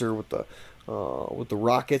Warriors or with the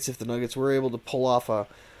Rockets if the Nuggets were able to pull off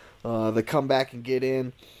the comeback and get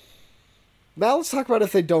in. Now let's talk about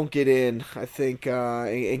if they don't get in, I think,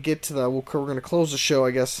 and get to we're going to close the show,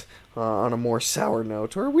 I guess, on a more sour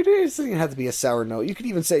note. Or it doesn't have to be a sour note. You could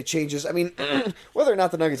even say changes. I mean, whether or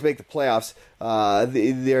not the Nuggets make the playoffs,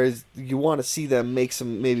 you want to see them make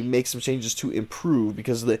some changes to improve,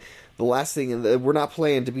 because the last thing, we're not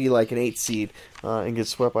playing to be like an 8 seed and get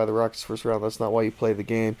swept by the Rockets first round. That's not why you play the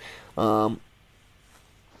game.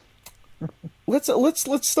 let's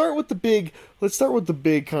start with the big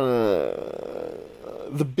kind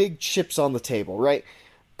of the big chips on the table, right?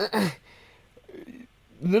 The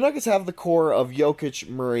Nuggets have the core of Jokic,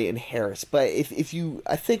 Murray, and Harris, but I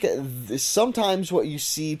think sometimes what you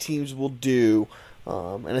see teams will do,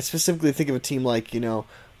 and I specifically think of a team like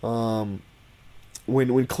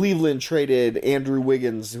when Cleveland traded Andrew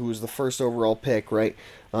Wiggins, who was the first overall pick, right,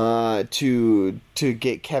 to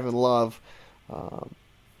get Kevin Love,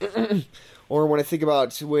 or when I think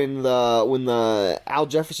about when the Al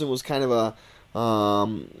Jefferson was kind of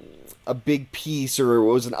a big piece, or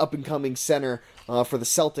was an up and coming center for the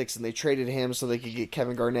Celtics, and they traded him so they could get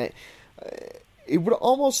Kevin Garnett. It would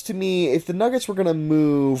almost, to me, if the Nuggets were going to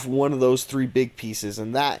move one of those three big pieces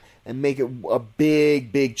and make it a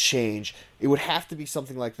big change, it would have to be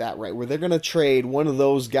something like that, right? Where they're going to trade one of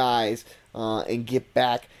those guys and get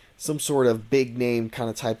back some sort of big name kind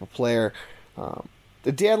of type of player.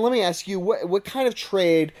 Dan, let me ask you, what kind of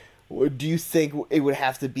trade do you think it would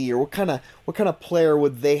have to be, or what kind of player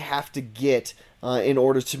would they have to get in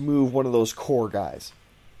order to move one of those core guys?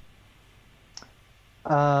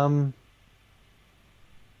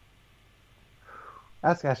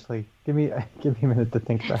 Ask Ashley. Give me a minute to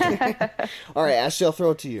think about it. All right, Ashley, I'll throw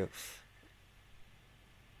it to you.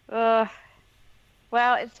 Well,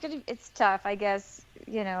 it's tough, I guess.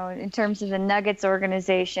 In terms of the Nuggets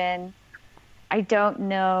organization, I don't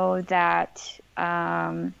know that,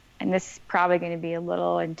 and this is probably going to be a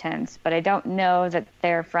little intense, but I don't know that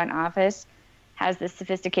their front office has the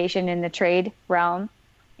sophistication in the trade realm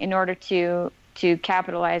in order to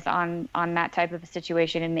capitalize on that type of a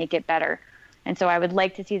situation and make it better. And so I would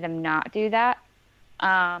like to see them not do that.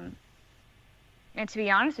 And to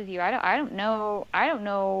be honest with you, I don't know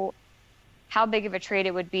how big of a trade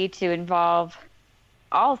it would be to involve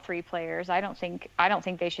all three players. I don't think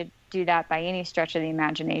they should do that by any stretch of the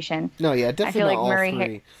imagination. No, yeah, definitely I feel not like all Murray,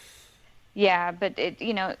 three. Yeah, but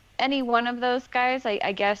any one of those guys,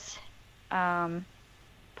 I guess. Boy,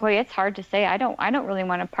 it's hard to say. I don't really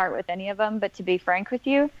want to part with any of them. But to be frank with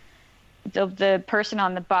you, the person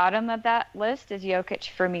on the bottom of that list is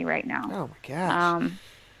Jokic for me right now. Oh my gosh.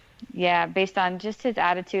 Yeah, based on just his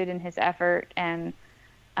attitude and his effort, and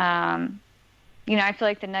I feel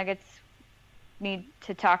like the Nuggets need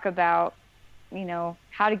to talk about,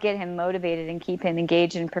 how to get him motivated and keep him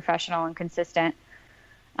engaged and professional and consistent.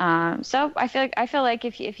 So I feel like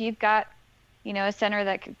if you've got, a center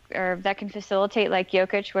that can facilitate like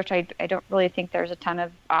Jokic, which I don't really think there's a ton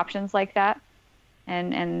of options like that,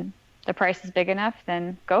 and the price is big enough,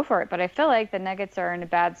 then go for it. But I feel like the Nuggets are in a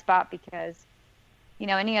bad spot because,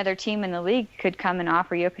 any other team in the league could come and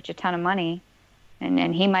offer Jokic a ton of money,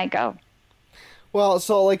 and he might go. Well,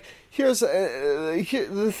 so here's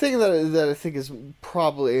the thing that I think is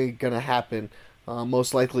probably going to happen,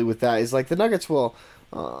 most likely with that is the Nuggets will.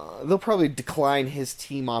 They'll probably decline his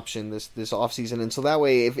team option this offseason, and so that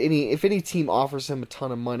way, if any team offers him a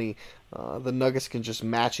ton of money, the Nuggets can just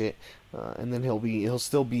match it, and then he'll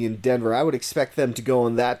still be in Denver. I would expect them to go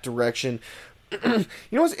in that direction.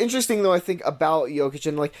 What's interesting though, I think about Jokic,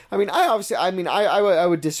 and I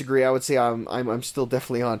would disagree. I would say I'm still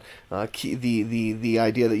definitely on the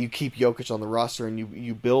idea that you keep Jokic on the roster and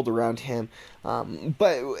you build around him.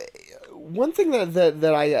 But one thing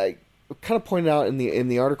that I kind of pointed out in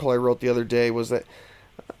the article I wrote the other day was that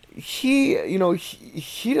he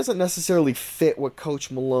doesn't necessarily fit what Coach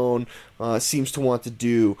Malone seems to want to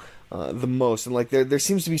do the most, and there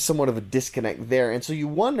seems to be somewhat of a disconnect there, and so you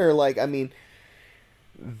wonder, I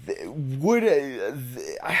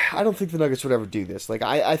don't think the Nuggets would ever do this.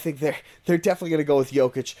 I think they're definitely going to go with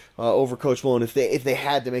Jokic over Coach Malone if they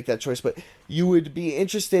had to make that choice. But you would be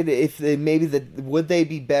interested if would they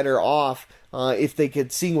be better off if they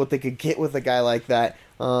could see what they could get with a guy like that,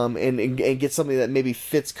 and get somebody that maybe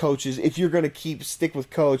fits Coach's. If you're going to stick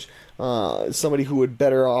with Coach, somebody who would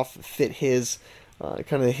better off fit his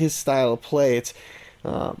kind of his style of play.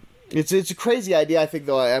 It's a crazy idea, I think,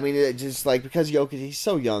 though. I mean, it just because Jokic, he's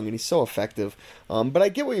so young and he's so effective. But I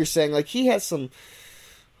get what you're saying. He has some.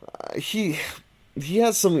 He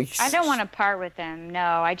has some. I don't want to part with him. No,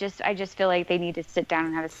 I just feel like they need to sit down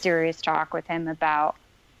and have a serious talk with him about.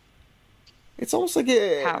 It's almost like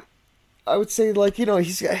how. I would say,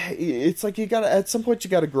 he's. It's you gotta at some point you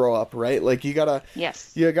gotta grow up, right? You gotta.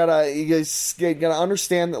 Yes. You gotta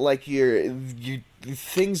understand that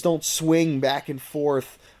things don't swing back and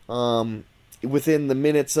forth. Within the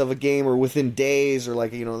minutes of a game, or within days, or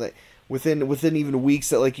that within even weeks,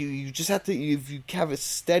 that you just have to you have a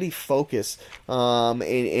steady focus,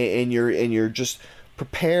 and you're just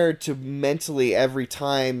prepared to mentally every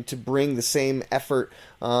time to bring the same effort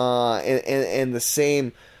and the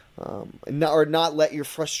same not let your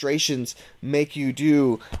frustrations make you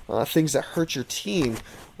do things that hurt your team.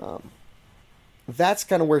 That's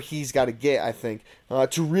kind of where he's got to get, I think,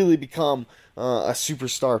 to really become a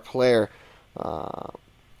superstar player. Well,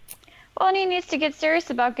 and he needs to get serious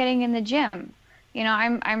about getting in the gym.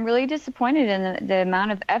 I'm really disappointed in the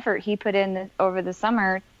amount of effort he put in over the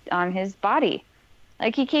summer on his body.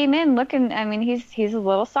 Like, he came in looking, he's a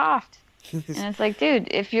little soft. And it's like, dude,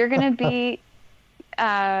 if you're gonna be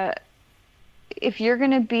the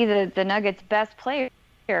Nuggets' best player,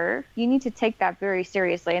 you need to take that very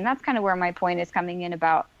seriously. And that's kind of where my point is coming in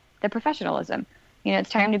about the professionalism. It's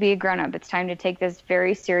time to be a grown-up. It's time to take this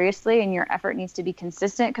very seriously, and your effort needs to be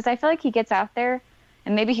consistent. Because I feel like he gets out there,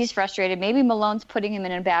 and maybe he's frustrated. Maybe Malone's putting him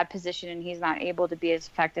in a bad position, and he's not able to be as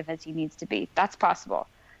effective as he needs to be. That's possible.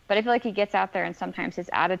 But I feel like he gets out there, and sometimes his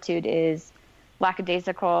attitude is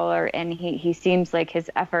lackadaisical, and he seems like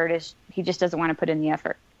his effort is, he just doesn't want to put in the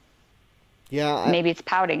effort. Yeah, maybe it's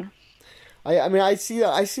pouting. I see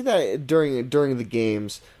that during the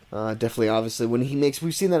games. Definitely, obviously, when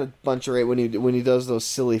we've seen that a bunch of when he does those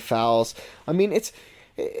silly fouls. It's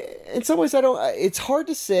in some ways it's hard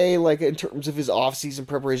to say, like, in terms of his off-season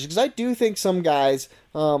preparation, because I do think some guys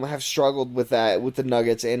have struggled with that with the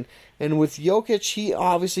Nuggets, and with Jokic, he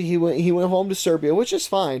went home to Serbia, which is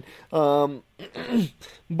fine.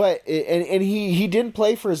 But he didn't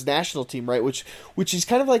play for his national team, right? Which is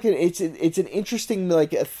kind of like it's an interesting,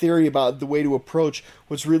 like, a theory about the way to approach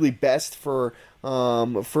what's really best for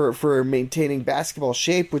maintaining basketball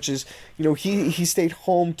shape, which is, he stayed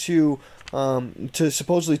home to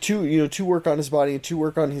supposedly to work on his body and to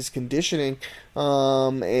work on his conditioning,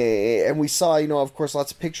 and we saw, of course,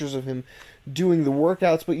 lots of pictures of him doing the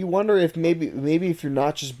workouts, but you wonder if maybe if you're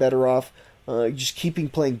not just better off just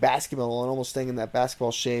playing basketball and almost staying in that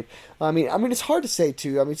basketball shape. It's hard to say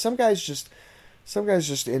too. Some guys just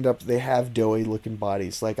end up, they have doughy looking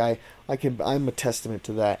bodies. Like I'm a testament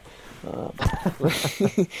to that. Well,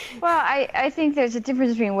 I think there's a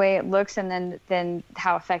difference between the way it looks and then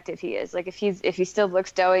how effective he is. Like, if he still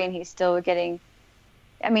looks doughy and he's still getting,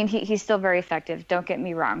 he's still very effective. Don't get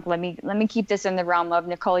me wrong. Let me keep this in the realm of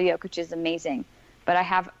Nikola Jokic is amazing, but I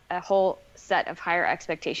have a whole set of higher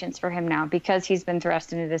expectations for him now because he's been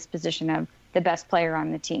thrust into this position of the best player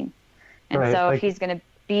on the team, and right, so if he's going to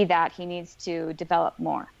be that, he needs to develop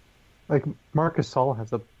more. Like, Marc Gasol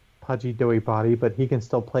has a pudgy, doughy body, but he can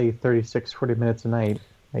still play 36, 40 minutes a night.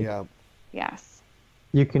 Like, yeah. Yes.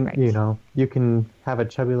 You can, right. You can have a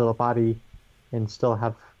chubby little body and still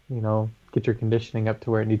have, get your conditioning up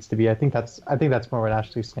to where it needs to be. I think that's more what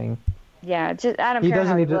Ashley's saying. Yeah, just I don't care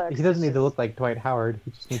how he looks. He doesn't need to look like Dwight Howard.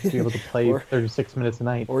 He just needs to be able to play 36 minutes a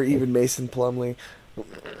night. Or even Mason Plumlee.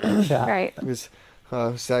 Yeah. Right.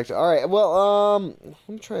 All right. Well,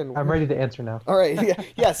 I'm ready to answer now. All right. Yeah.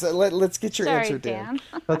 Yes. Let's get your answer, Dan.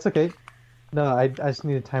 That's okay. No, I just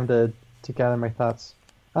needed time to gather my thoughts.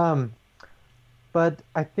 But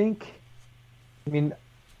I think,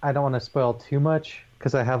 I don't want to spoil too much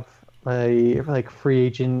because I have a free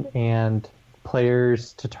agent and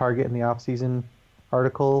players to target in the off-season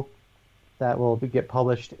article that will get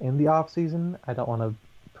published in the off-season. I don't want to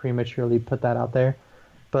prematurely put that out there,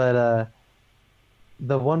 but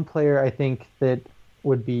the one player I think that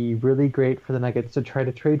would be really great for the Nuggets to try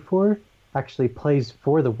to trade for actually plays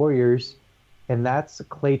for the Warriors, and that's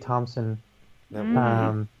Klay Thompson.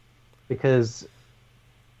 Because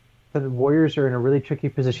the Warriors are in a really tricky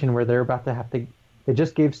position where they're about to have to. They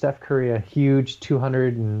just gave Steph Curry a huge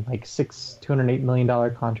 $208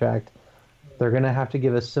 million contract. They're going to have to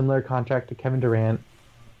give a similar contract to Kevin Durant,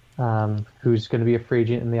 who's going to be a free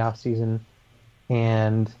agent in the offseason.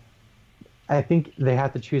 And I think they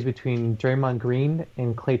have to choose between Draymond Green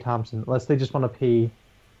and Klay Thompson, unless they just want to pay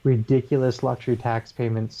ridiculous luxury tax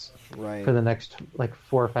payments for the next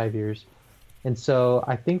 4 or 5 years. And so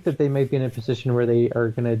I think that they may be in a position where they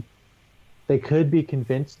could be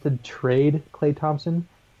convinced to trade Klay Thompson.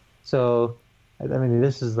 So,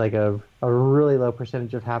 this is a really low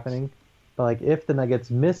percentage of happening. But if the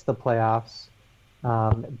Nuggets miss the playoffs,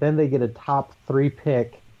 then they get a top 3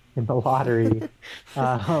 pick in the lottery.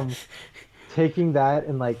 Taking that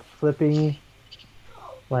and flipping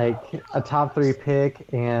a top 3 pick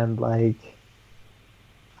and I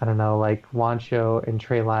don't know, Juancho and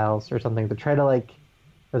Trey Lyles or something to try to or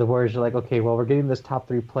the Warriors are okay, well, we're getting this top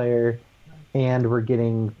 3 player and we're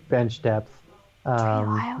getting bench depth. Trey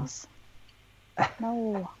Lyles?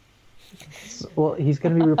 No. Well, he's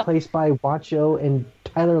going to be replaced by Juancho and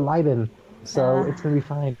Tyler Lydon, so it's going to be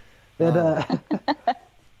fine. But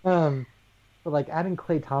adding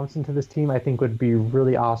Klay Thompson to this team, I think, would be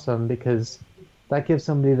really awesome because that gives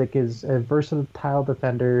somebody that is a versatile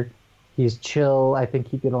defender. He's chill. I think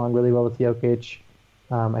he'd get along really well with Jokic.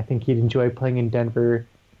 I think he'd enjoy playing in Denver,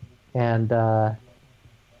 and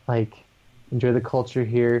enjoy the culture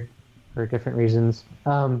here for different reasons.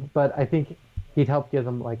 But I think he'd help give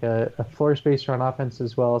them like a floor spacer on offense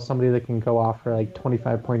as well, somebody that can go off for like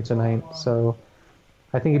 25 points a night. So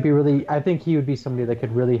I think he would be somebody that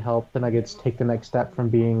could really help the Nuggets take the next step from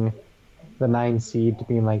being the 9 seed to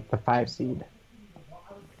being like the 5 seed.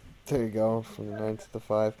 There you go, from the 9 to the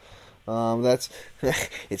 5. That's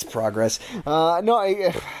it's progress. No,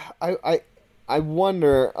 I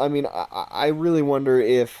wonder. I mean, I really wonder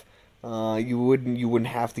if you wouldn't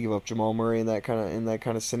have to give up Jamal Murray in that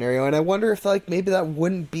kind of scenario, and I wonder if like maybe that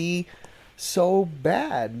wouldn't be so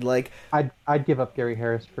bad. Like I'd give up Gary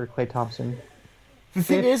Harris for Klay Thompson. The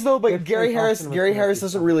thing is, though, but Gary Harris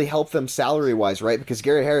doesn't really help them salary-wise, right? Because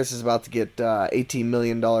Gary Harris is about to get $18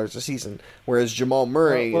 million a season, whereas Jamal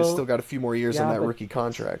Murray has still got a few more years on that rookie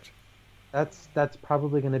contract. That's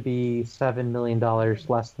probably going to be $7 million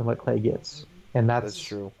less than what Klay gets, and that's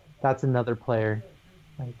true. That's another player.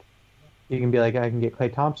 Like you can be like, I can get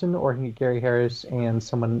Klay Thompson, or I can get Gary Harris and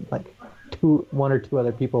someone like one or two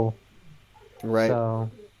other people. Right. So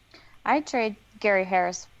I'd trade Gary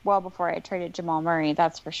Harris well before I traded Jamal Murray,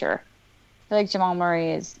 that's for sure. I feel like Jamal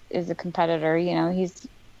Murray is a competitor. You know, I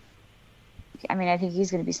think he's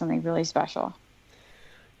going to be something really special.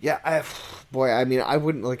 Yeah, I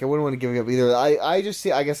wouldn't want to give it up either. I just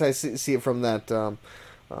see. I guess I see it from that.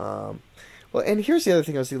 Well, and here's the other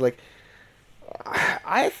thing I see. Like,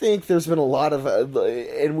 I think there's been a lot of,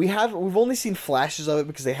 and we've only seen flashes of it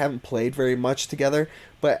because they haven't played very much together.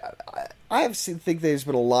 But think there's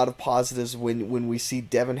been a lot of positives when we see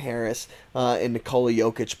Devin Harris and Nikola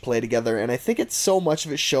Jokic play together, and I think it's so much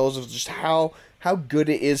of it shows of just how good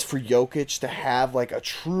it is for Jokic to have like a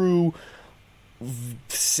true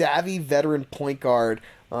savvy veteran point guard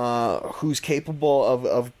who's capable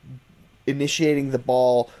of initiating the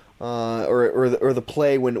ball or the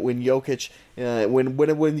play when Jokic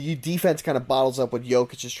when the defense kind of bottles up what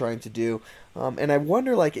Jokic is trying to do. And I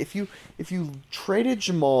wonder, like, if you traded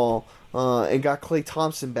Jamal and got Klay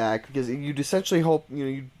Thompson back, because you'd essentially hope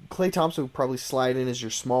Klay Thompson would probably slide in as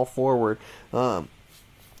your small forward, and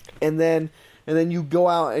then you go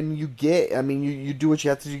out and you do what you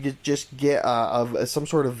have to do, get some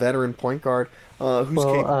sort of veteran point guard who's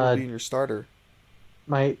capable of being your starter.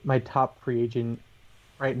 My top free agent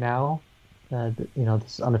right now, this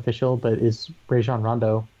is unofficial, but is Rajon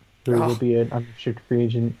Rondo, who will be an unrestricted free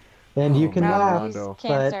agent. And you can laugh,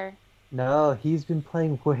 but no, he's been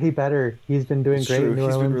playing way better. He's been doing great in New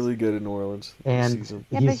Orleans. He's been really good in New Orleans this season.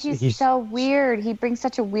 Yeah, but he's so weird. He brings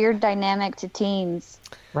such a weird dynamic to teams.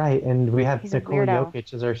 Right, and we have Nikola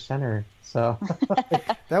Jokic as our center, so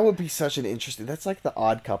that would be such an interesting. That's like the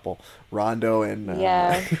odd couple, Rondo and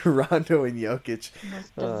Jokic.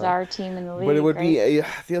 Most bizarre team in the league. But it would be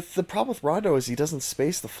the problem with Rondo is he doesn't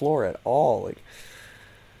space the floor at all. Like,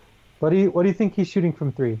 what do you think he's shooting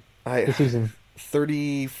from three this season?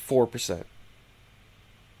 34%.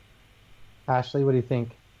 Ashley, what do you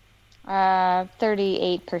think?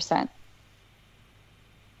 38%.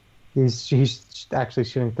 He's actually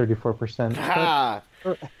shooting 34%.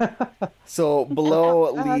 So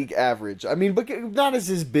below league average. I mean, but not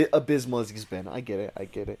as abysmal as he's been. I get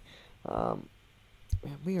it.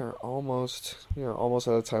 We are almost out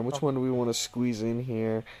of time. Which one do we want to squeeze in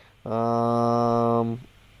here?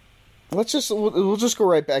 We'll just go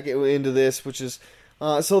right back into this, which is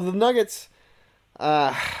so the Nuggets.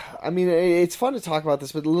 I mean, it's fun to talk about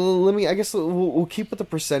this, but we'll keep with the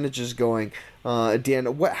percentages going.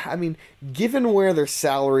 Dan, given where their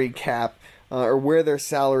salary cap or where their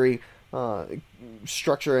salary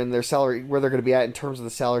structure and their salary, where they're going to be at in terms of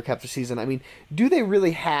the salary cap this season, I mean, do they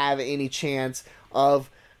really have any chance of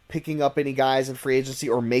picking up any guys in free agency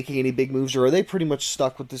or making any big moves, or are they pretty much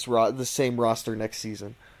stuck with the same roster next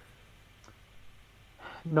season?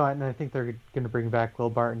 No, and I think they're going to bring back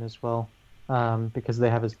Will Barton as well. Because they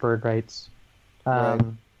have his bird rights. Right.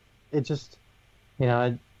 It just,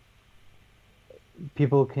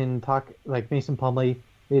 people can talk, like Mason Plumlee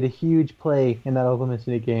made a huge play in that Oklahoma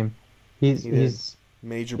City game. He's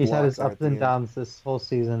had his ups and downs this whole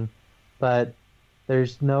season, but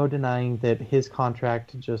there's no denying that his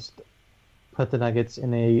contract just put the Nuggets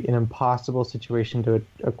in an impossible situation to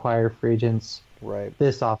acquire free agents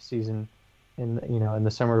this offseason in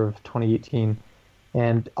the summer of 2018.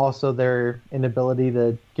 And also their inability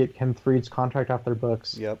to get Khem Freed's contract off their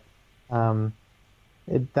books. Yep.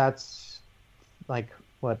 That's like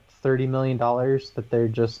what, $30 million that they're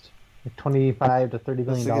just like $25 to $30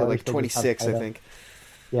 million. Like 26, I think.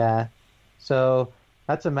 Yeah. So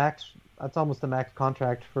that's a max. That's almost a max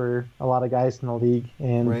contract for a lot of guys in the league,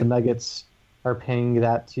 and Right. the Nuggets are paying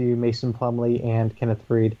that to Mason Plumlee and Kenneth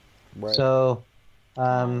Faried. Right. So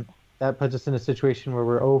that puts us in a situation where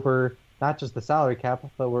we're over not just the salary cap,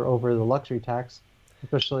 but we're over the luxury tax,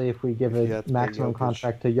 especially if we give If you have a to pay maximum Jokic.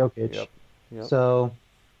 contract to Jokic. Yep. So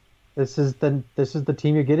this is the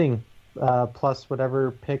team you're getting, plus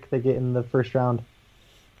whatever pick they get in the first round.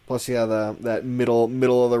 Plus, that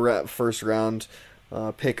middle of the first round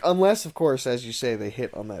pick, unless, of course, as you say, they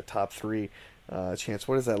hit on that top 3 chance.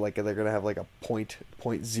 What is that like? They're gonna have like a 0.8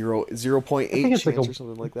 chance like or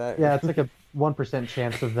something like that. Yeah, it's like a 1%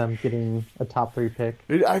 chance of them getting a top 3 pick.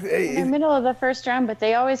 In the middle of the first round, but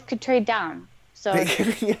they always could trade down. So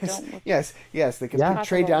yes, they can Yeah.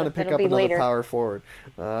 trade down and pick It'll up be another later. power forward.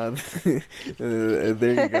 There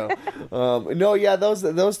you go. No, yeah,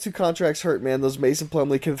 those 2 contracts hurt, man. Those Mason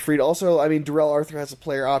Plumlee, Kenneth Faried. Also, I mean, Darrell Arthur has a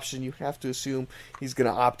player option. You have to assume he's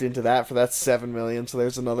going to opt into that for that $7 million. So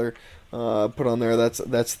there's another put on there. That's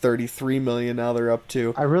 $33 million. Now they're up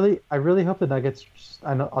to. I really hope the Nuggets.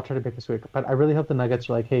 I know I'll try to make this quick, but I really hope the Nuggets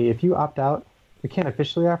are like, hey, if you opt out, we can't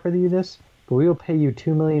officially offer you this, but we will pay you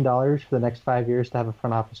 $2 million for the next 5 years to have a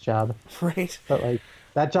front office job. Right. But like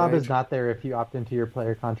that job Right. is not there if you opt into your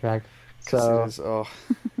player contract. 'Cause So it is,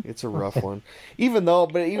 it's a rough one. Even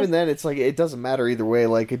then, it's like it doesn't matter either way.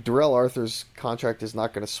 Like Darrell Arthur's contract is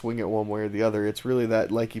not going to swing it one way or the other. It's really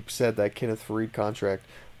that, like you said, that Kenneth Faried contract.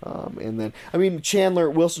 And then, I mean,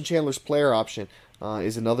 Wilson Chandler's player option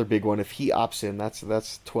is another big one. If he opts in, that's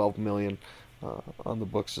 $12 million on the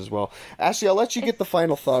books as well. Ashley, I'll let you get the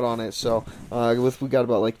final thought on it. So we got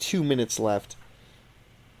about like 2 minutes left.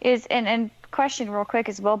 And question real quick,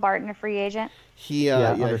 is Will Barton a free agent? He he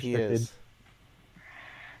unrestricted. is.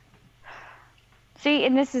 See,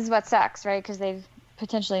 and this is what sucks, right? Because they've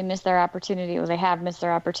potentially missed their opportunity. Well, they have missed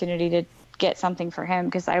their opportunity to get something for him,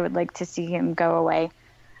 because I would like to see him go away.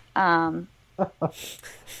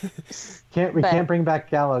 can't bring back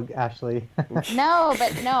Gallo, Ashley. No,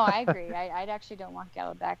 I agree. I actually don't want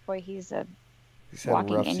Gallo back. Boy, he's He's had a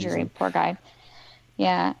walking rough injury. season. Poor guy.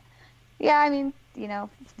 Yeah. I mean,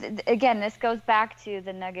 again, this goes back to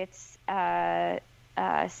the Nuggets'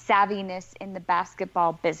 savviness in the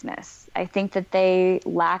basketball business. I think that they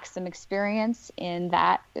lack some experience in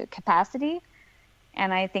that capacity.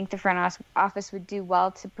 And I think the front office would do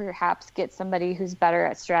well to perhaps get somebody who's better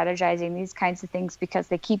at strategizing these kinds of things, because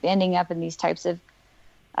they keep ending up in these types of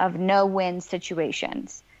no-win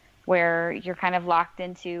situations where you're kind of locked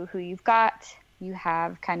into who you've got. You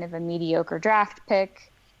have kind of a mediocre draft pick.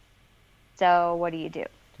 So what do you do?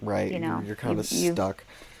 Right. You're kind of stuck.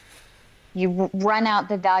 You run out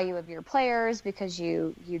the value of your players because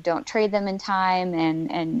you don't trade them in time,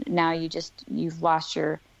 and now you've lost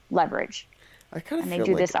your leverage. I kind of And they feel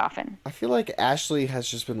do like, this often. I feel like Ashley has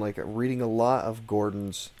just been like reading a lot of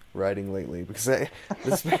Gordon's writing lately, because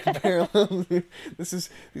these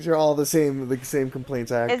are all the same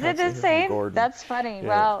complaints I have. Is it the constantly from same? Gordon. That's funny. Yeah.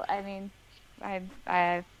 Well, I mean,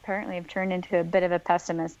 I apparently have turned into a bit of a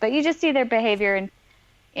pessimist, but you just see their behavior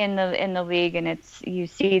in the league, and you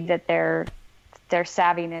see that their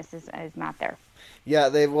savviness is not there. Yeah,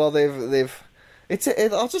 they've. I'll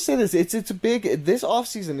just say this: it's a big this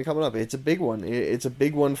offseason coming up. It's a big one. It's a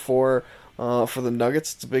big one for the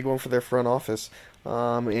Nuggets. It's a big one for their front office,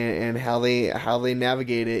 and how they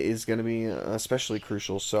navigate it is going to be especially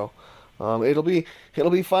crucial. So it'll be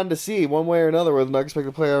fun to see one way or another, whether the Nuggets make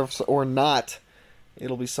the playoffs or not.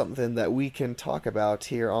 It'll be something that we can talk about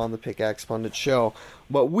here on the Pickaxe Pundit Show.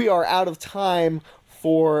 But we are out of time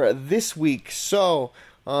for this week, so.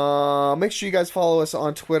 Make sure you guys follow us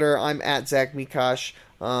on Twitter. I'm at Zach Mikosh.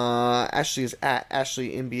 Ashley is at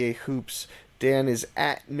Ashley NBA Hoops. Dan is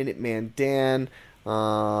at Minuteman Dan.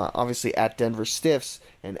 Obviously at Denver Stiffs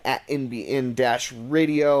and at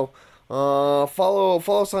NBN-Radio. Follow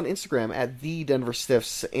us on Instagram at the Denver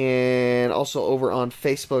Stiffs, and also over on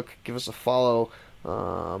Facebook. Give us a follow.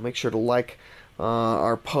 Make sure to like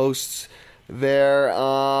our posts there,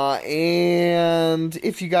 and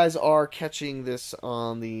if you guys are catching this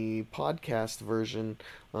on the podcast version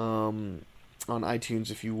on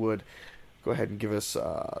iTunes, if you would go ahead and give us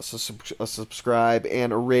a subscribe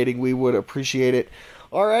and a rating, we would appreciate it.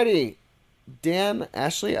 Alrighty, Dan,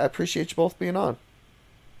 Ashley, I appreciate you both being on.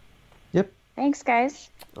 Yep. Thanks, guys.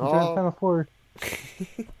 Enjoy Final Four.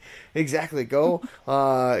 Exactly. Go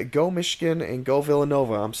Michigan and go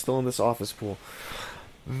Villanova. I'm still in this office pool.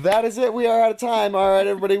 That is it. We are out of time. All right,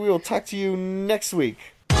 everybody. We will talk to you next week.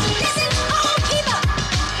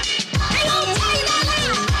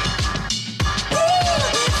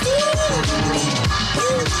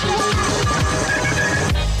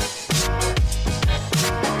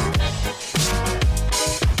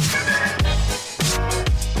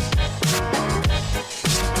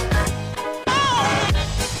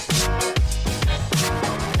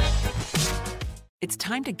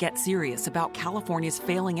 time to get serious about California's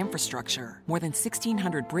failing infrastructure. More than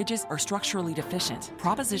 1,600 bridges are structurally deficient.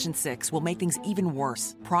 Proposition 6 will make things even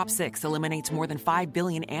worse. Prop 6 eliminates more than $5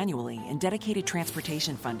 billion annually in dedicated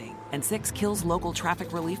transportation funding. And 6 kills local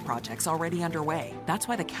traffic relief projects already underway. That's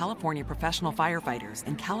why the California Professional Firefighters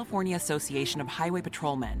and California Association of Highway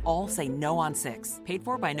Patrolmen all say no on 6. Paid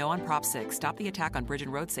for by No on Prop 6. Stop the attack on bridge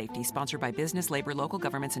and road safety. Sponsored by business, labor, local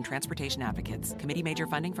governments, and transportation advocates. Committee major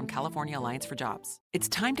funding from California Alliance for Jobs. It's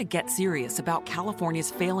time to get serious about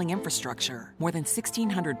California's failing infrastructure. More than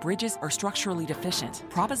 1,600 bridges are structurally deficient.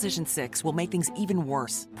 Proposition 6 will make things even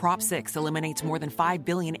worse. Prop 6 eliminates more than $5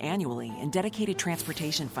 billion annually in dedicated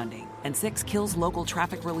transportation funding. And 6 kills local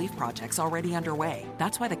traffic relief projects already underway.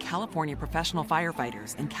 That's why the California Professional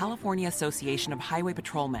Firefighters and California Association of Highway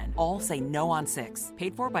Patrolmen all say no on 6.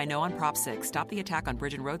 Paid for by No on Prop 6. Stop the attack on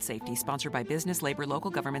bridge and road safety. Sponsored by business, labor,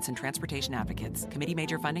 local governments, and transportation advocates. Committee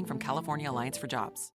major funding from California Alliance for Jobs.